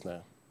the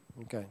listener.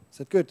 Okay, is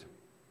that good?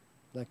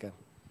 Okay.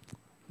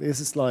 There's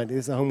a slide.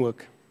 There's the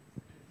homework.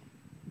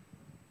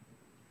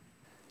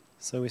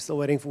 So we're still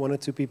waiting for 1 or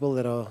 2 people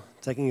that are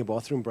taking a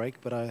bathroom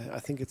break, but I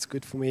think it's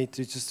good for me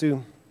to I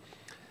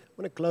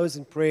want to close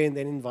in prayer and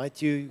then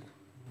invite you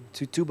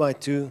to 2 by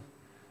 2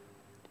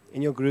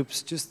 in your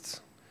groups.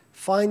 Just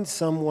find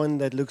someone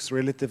that looks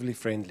relatively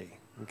friendly.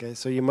 Okay,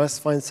 so you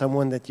must find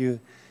someone that you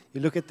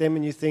look at them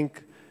and you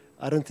think,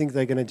 I don't think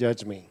they're going to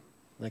judge me.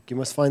 Like, you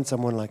must find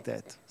someone like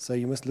that. So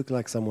you must look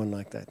like someone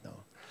like that now.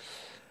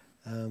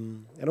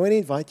 And I want to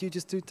invite you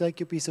just to take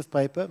your piece of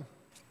paper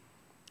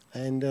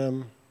and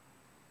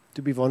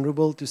to be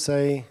vulnerable, to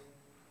say,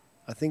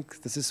 I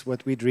think this is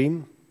what we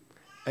dream.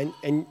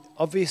 And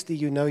obviously,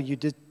 you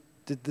did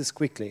this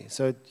quickly.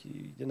 So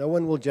no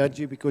one will judge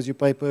you because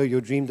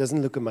your dream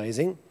doesn't look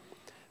amazing.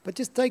 But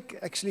just take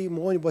actually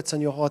more what's on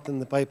your heart than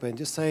the paper and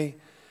just say,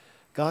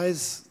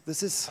 guys,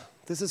 this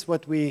is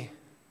what we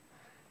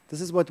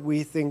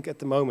think at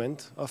the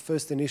moment, our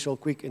first initial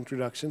quick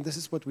introduction. This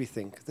is what we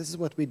think. This is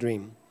what we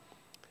dream.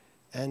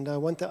 And I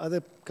want the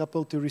other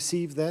couple to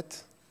receive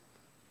that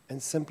and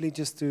simply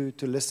just to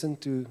listen,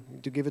 to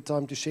give it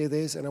time to share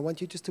theirs. And I want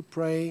you just to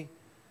pray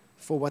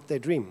for what they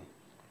dream.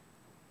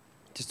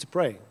 Just to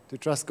pray, to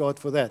trust God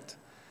for that.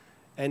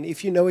 And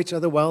if you know each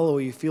other well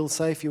or you feel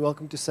safe, you're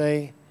welcome to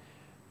say,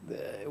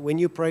 when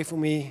you pray for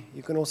me,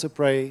 you can also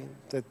pray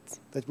that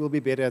we'll be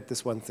better at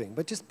this one thing.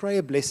 But just pray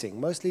a blessing.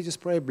 Mostly just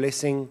pray a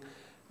blessing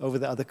over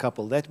the other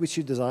couple, that which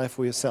you desire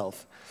for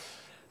yourself.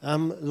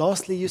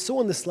 Lastly, you saw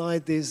on the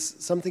slide there's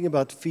something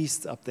about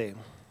feasts up there.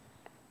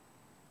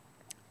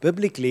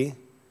 Biblically,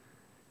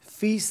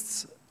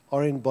 feasts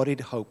are embodied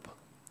hope.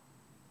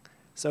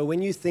 So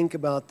when you think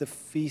about the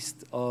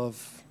Feast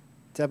of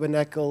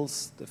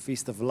Tabernacles, the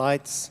Feast of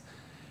Lights,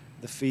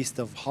 the Feast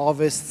of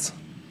Harvests,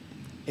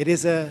 it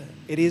is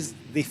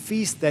the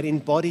feast that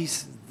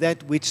embodies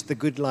that which the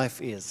good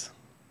life is.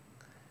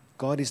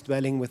 God is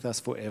dwelling with us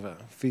forever.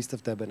 Feast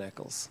of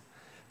Tabernacles.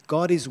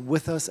 God is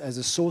with us as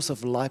a source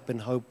of life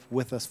and hope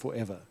with us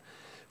forever.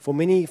 For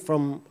many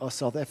from our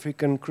South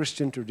African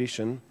Christian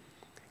tradition,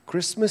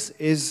 Christmas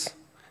is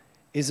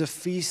a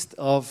feast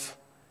of,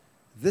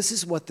 this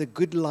is what the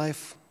good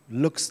life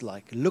looks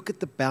like. Look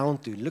at the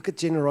bounty, look at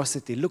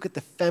generosity, look at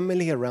the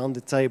family around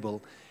the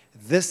table.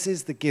 This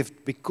is the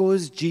gift.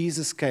 Because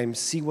Jesus came,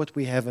 see what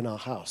we have in our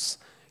house.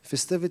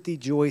 Festivity,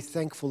 joy,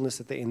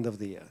 thankfulness at the end of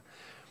the year.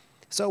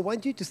 So I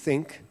want you to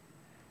think,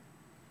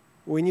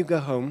 when you go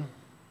home,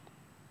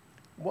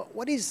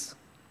 what is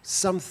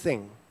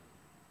something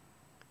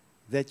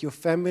that your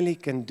family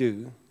can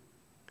do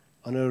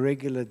on a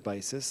regular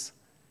basis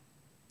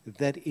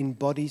that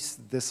embodies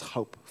this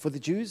hope? For the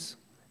Jews,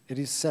 it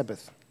is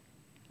Sabbath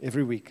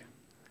every week.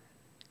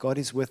 God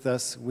is with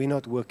us. We're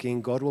not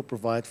working. God will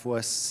provide for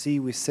us.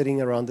 See, we're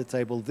sitting around the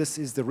table. This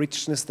is the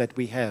richness that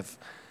we have.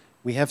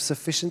 We have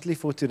sufficiently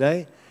for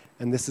today,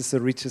 and this is the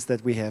riches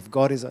that we have.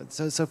 God is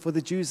so for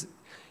the Jews,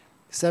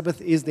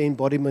 Sabbath is the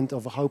embodiment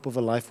of a hope of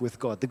a life with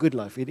God, the good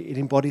life. It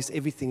embodies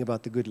everything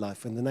about the good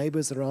life. And the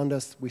neighbors around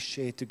us, we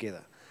share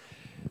together.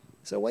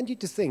 So I want you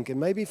to think, and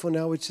maybe for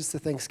now it's just a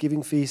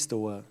Thanksgiving feast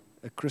or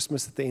a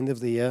Christmas at the end of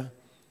the year,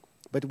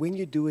 but when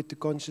you do it, to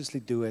consciously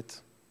do it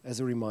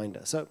as a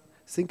reminder. So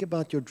think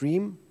about your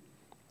dream.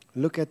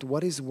 Look at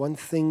what is one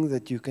thing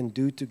that you can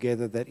do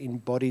together that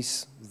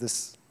embodies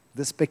this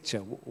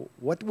picture.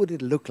 What would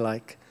it look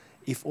like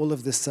if all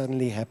of this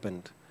suddenly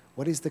happened?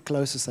 What is the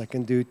closest I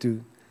can do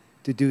to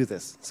do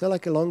this? So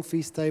like a long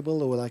feast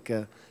table or like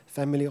a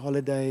family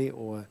holiday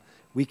or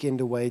weekend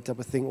away type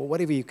of thing or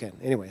whatever you can.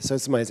 Anyway, so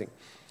it's amazing.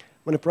 I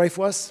want to pray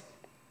for us,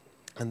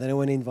 and then I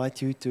want to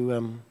invite you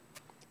to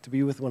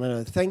be with one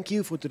another. Thank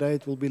you for today.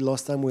 It will be the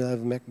last time we'll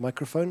have a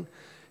microphone.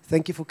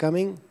 Thank you for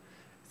coming.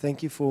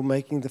 Thank you for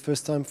making the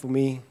first time for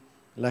me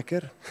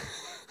lekker,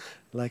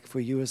 like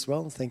for you as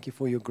well. Thank you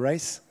for your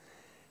grace.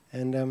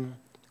 And I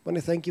want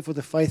to thank you for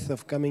the faith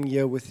of coming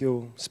here with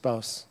your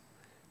spouse,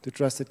 to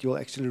trust that you'll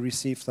actually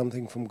receive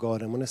something from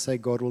God. I want to say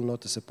God will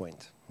not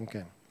disappoint.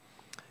 Okay.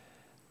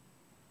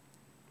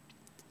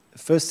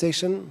 First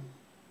session,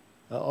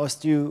 I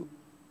asked you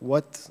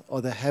what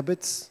are the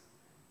habits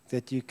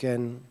that you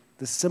can,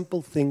 the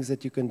simple things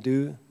that you can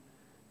do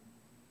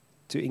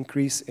to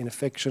increase in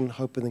affection,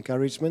 hope, and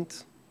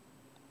encouragement.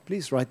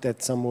 Please write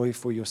that somewhere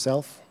for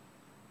yourself.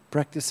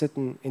 Practice it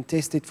and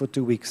test it for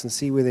 2 weeks and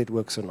see whether it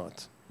works or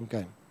not.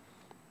 Okay.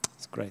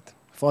 That's great.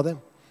 Father,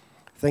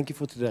 thank you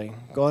for today.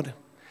 God,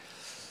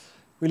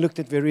 we looked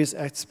at various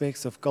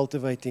aspects of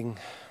cultivating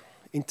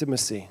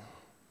intimacy,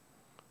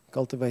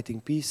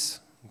 cultivating peace,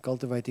 and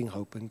cultivating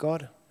hope. And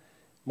God,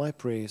 my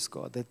prayer is,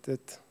 God,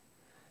 that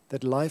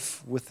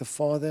life with the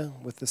Father,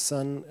 with the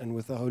Son, and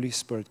with the Holy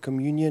Spirit,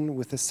 communion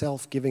with the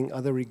self-giving,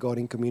 other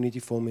regarding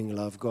community-forming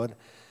love, God,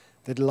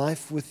 that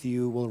life with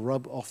you will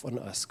rub off on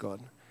us, God,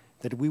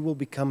 that we will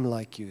become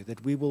like you,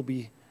 that we will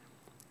be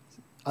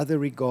other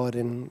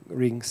regarding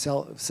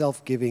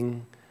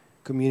self-giving,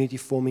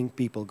 community-forming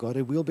people, God.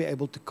 And we'll be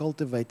able to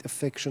cultivate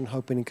affection,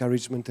 hope, and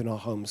encouragement in our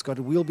homes. God,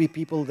 we'll be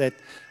people that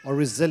are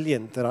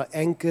resilient, that are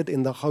anchored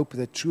in the hope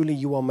that truly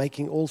you are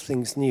making all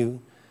things new.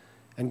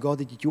 And God,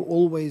 that you're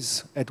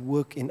always at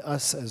work in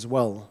us as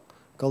well,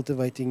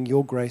 cultivating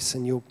your grace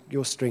and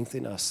your strength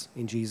in us,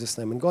 in Jesus'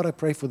 name. And God, I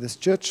pray for this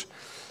church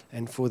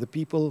and for the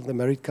people, the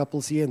married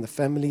couples here and the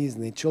families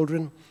and their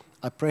children.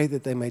 I pray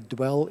that they may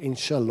dwell in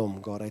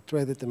shalom, God. I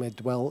pray that they may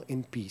dwell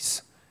in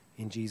peace,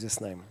 in Jesus'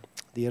 name.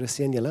 Die Here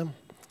seën julle.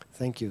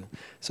 Thank you.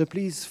 So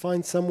please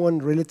find someone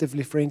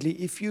relatively friendly.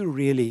 If you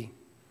really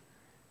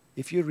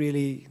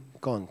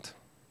can't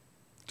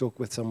talk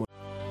with someone.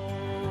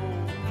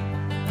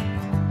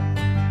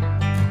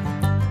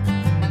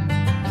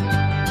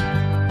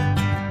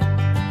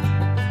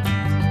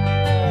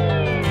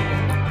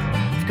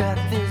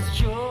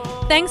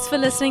 Thanks for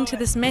listening to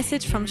this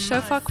message from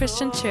Shofar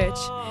Christian Church.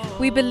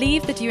 We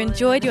believe that you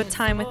enjoyed your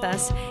time with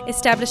us,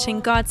 establishing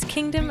God's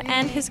kingdom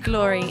and His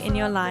glory in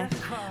your life.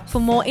 For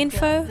more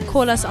info,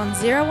 call us on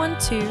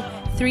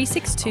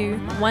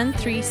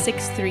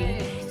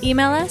 012-362-1363.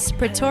 Email us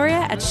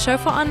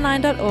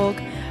pretoria@shofaronline.org.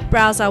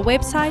 Browse our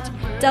website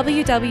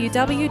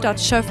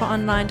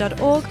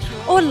www.shofaronline.org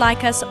or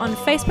like us on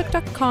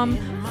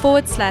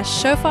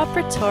facebook.com/Shofar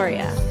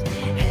Pretoria.